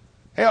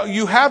 Hell,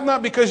 you have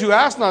not because you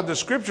ask not, the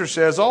Scripture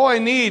says. All I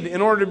need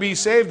in order to be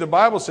saved, the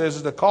Bible says,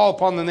 is to call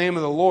upon the name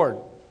of the Lord.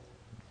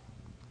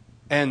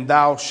 And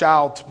thou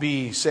shalt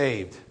be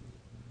saved.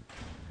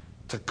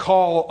 To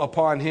call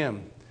upon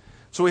Him.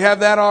 So we have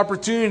that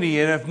opportunity.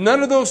 And if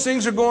none of those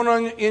things are going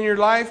on in your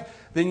life,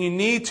 then you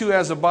need to,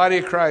 as a body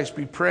of Christ,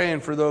 be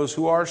praying for those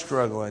who are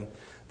struggling,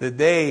 that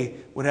they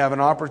would have an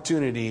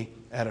opportunity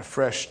at a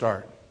fresh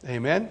start.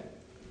 Amen?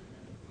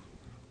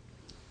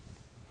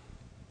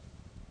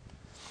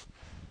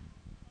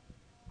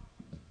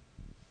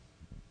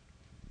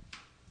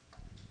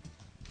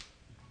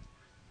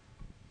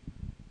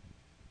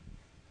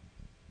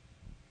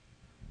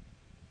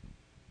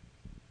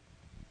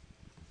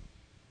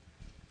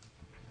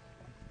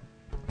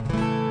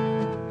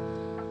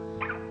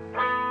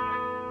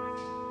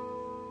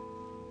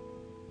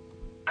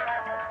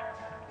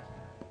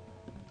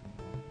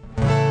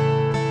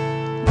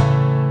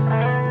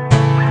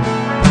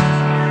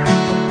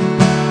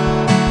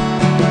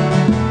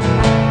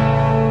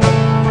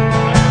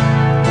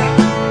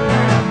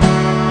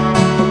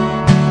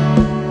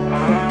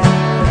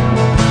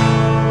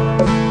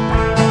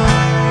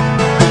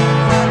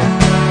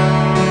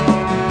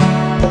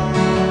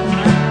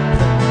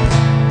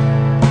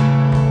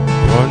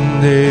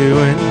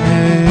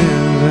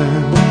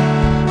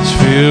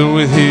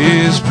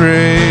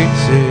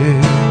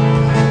 praises.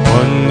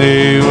 One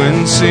day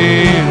when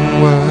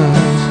sin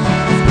was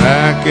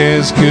black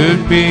as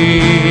could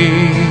be,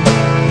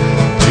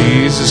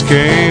 Jesus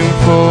came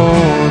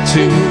forth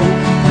to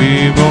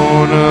be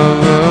born of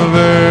a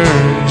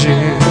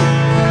virgin,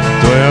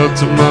 dwelt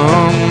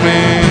among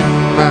men,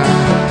 my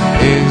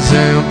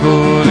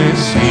example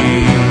is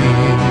He.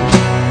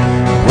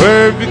 The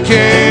Word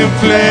became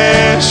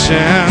flesh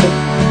and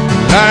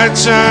light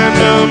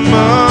shined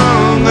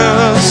among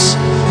us,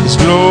 His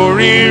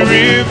glory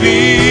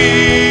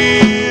revealed.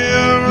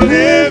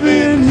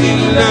 Living He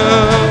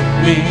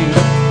loved me,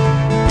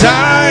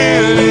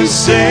 dying He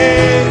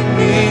saved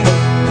me,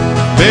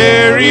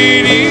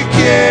 buried He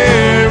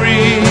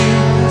carried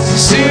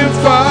sin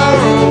far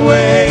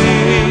away,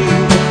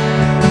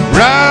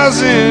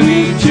 rising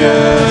He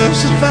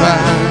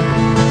justified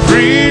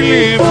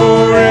freely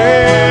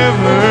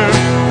forever.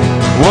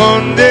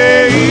 One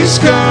day He's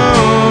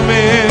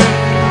coming,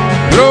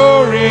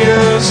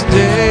 glorious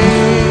day,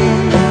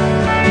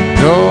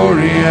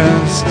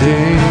 glorious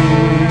day.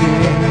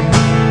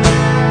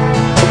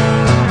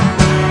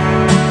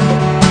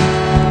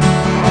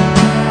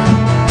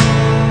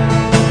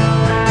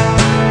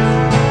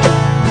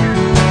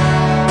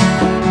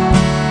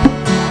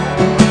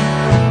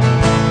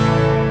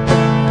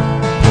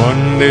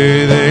 One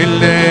day they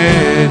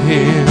led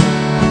Him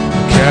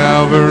to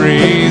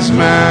Calvary's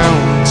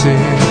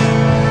mountain.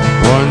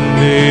 One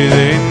day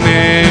they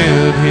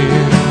nailed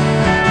Him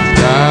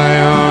to die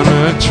on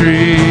a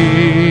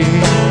tree,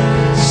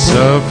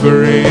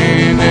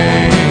 suffering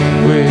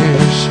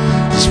anguish,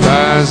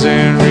 despised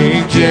and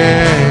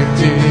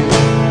rejected,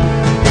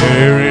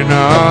 bearing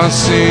our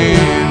sin,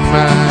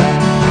 my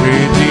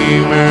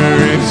Redeemer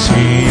is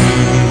He.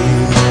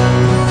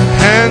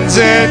 Hands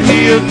that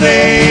healed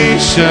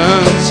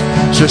nations,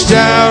 stretched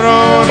out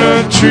on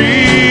a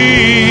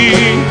tree,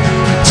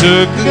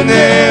 took the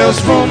nails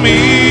for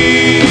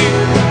me.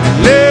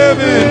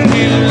 Living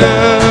He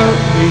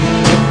loved me,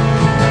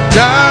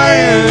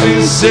 dying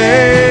He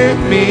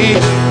saved me,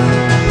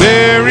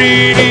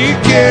 buried He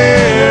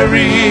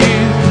carried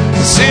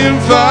sin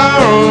far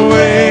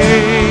away,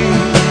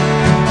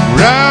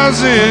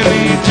 rising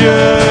He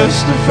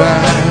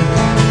justified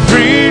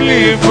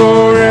freely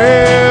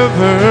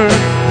forever.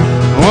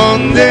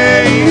 One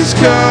day He's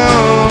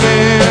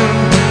coming,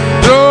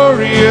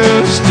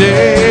 glorious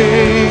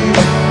day,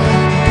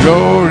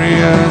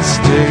 glorious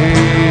day.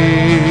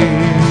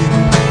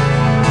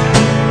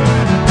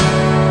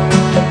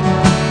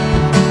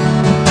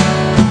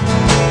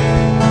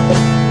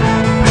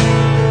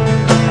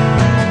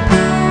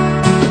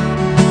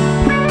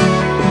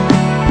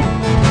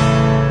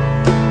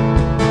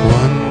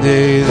 One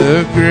day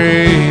the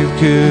grave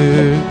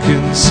could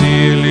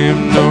conceal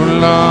Him no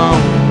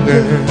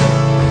longer.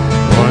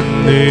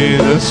 One day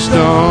the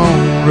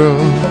stone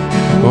rolled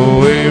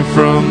away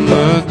from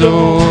the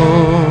door,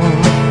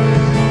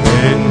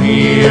 and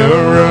He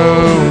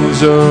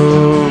arose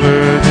over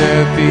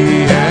death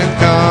He had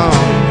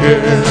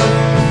conquered.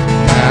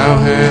 Now now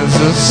has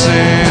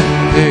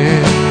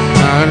ascended,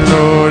 my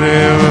Lord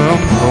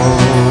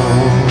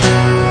evermore.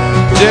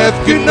 Death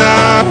could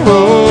not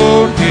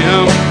hold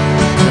him,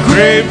 the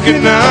grave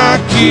could not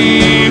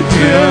keep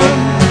him.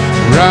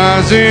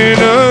 Rising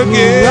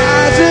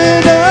again,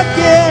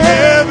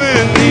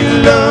 heaven he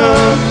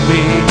loved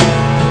me,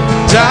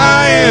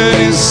 dying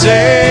he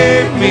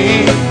saved me,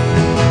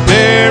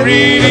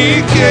 buried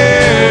he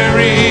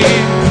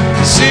carried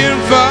sin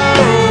far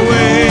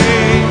away.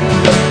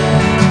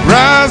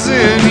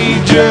 Rising he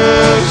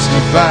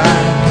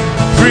justified,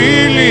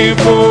 freely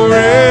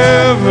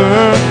forever.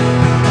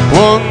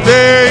 One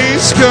day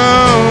he's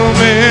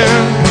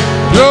coming,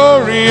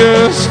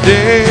 glorious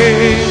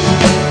day,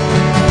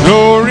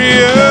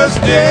 glorious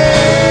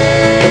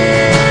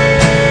day,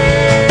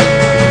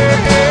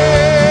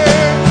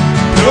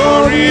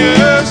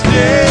 glorious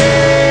day.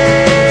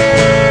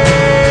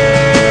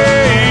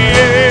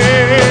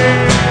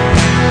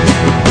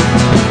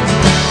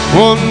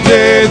 One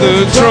day the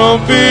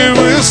trumpet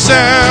will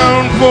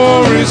sound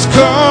for his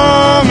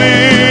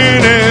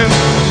coming, and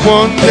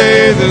one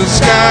day the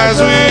skies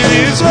with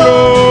his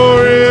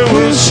glory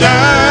will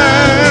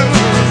shine.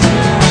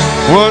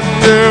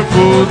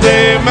 Wonderful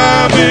day,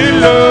 my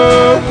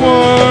beloved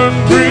one,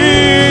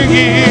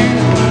 bringing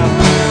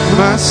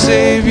my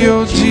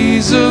Savior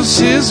Jesus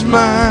is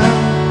mine.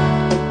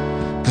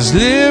 'Cause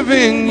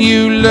living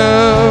you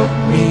love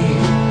me,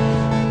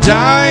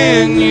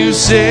 dying you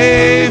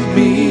save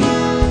me,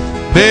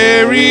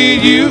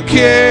 buried you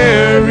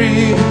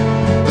carry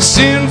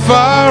sin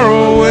far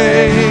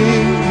away.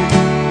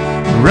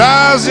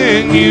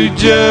 Rising you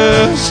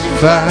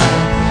justify,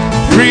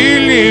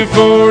 freely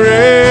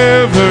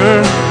forever.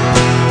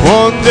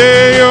 One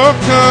day you're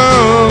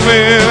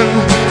coming,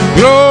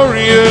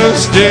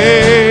 glorious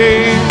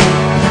day.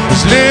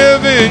 'Cause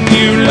living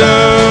you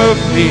love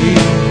me,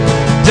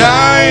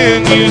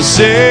 dying you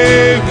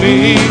save me,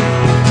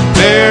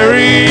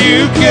 buried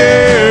you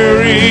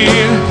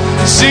carried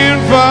sin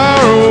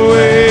far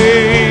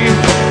away.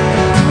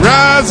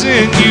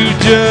 Rising you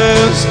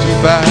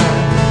justify,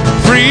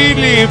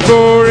 freely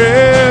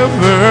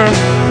forever.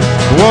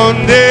 One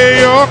day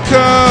you're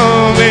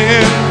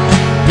coming,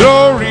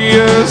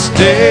 glorious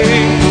day,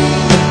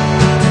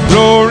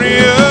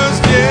 glorious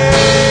day,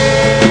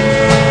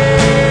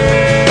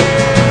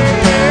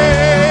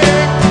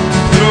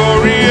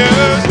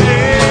 glorious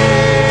day,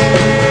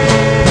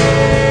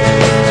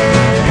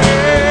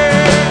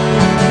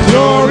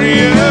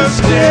 glorious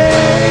day.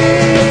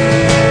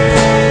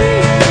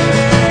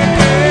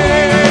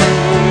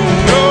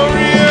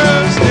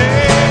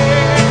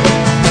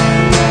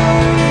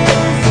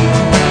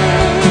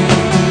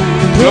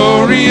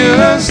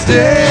 Glorious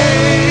day,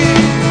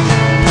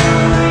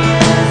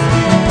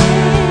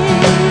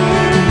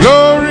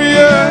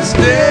 glorious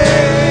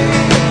day,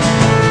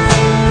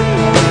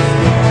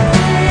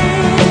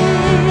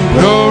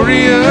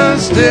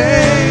 glorious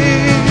day,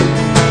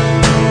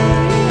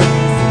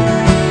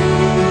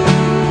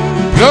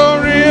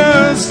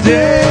 glorious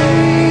day,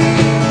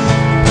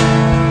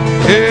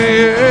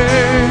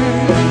 yeah,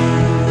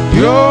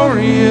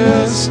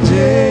 glorious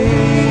day.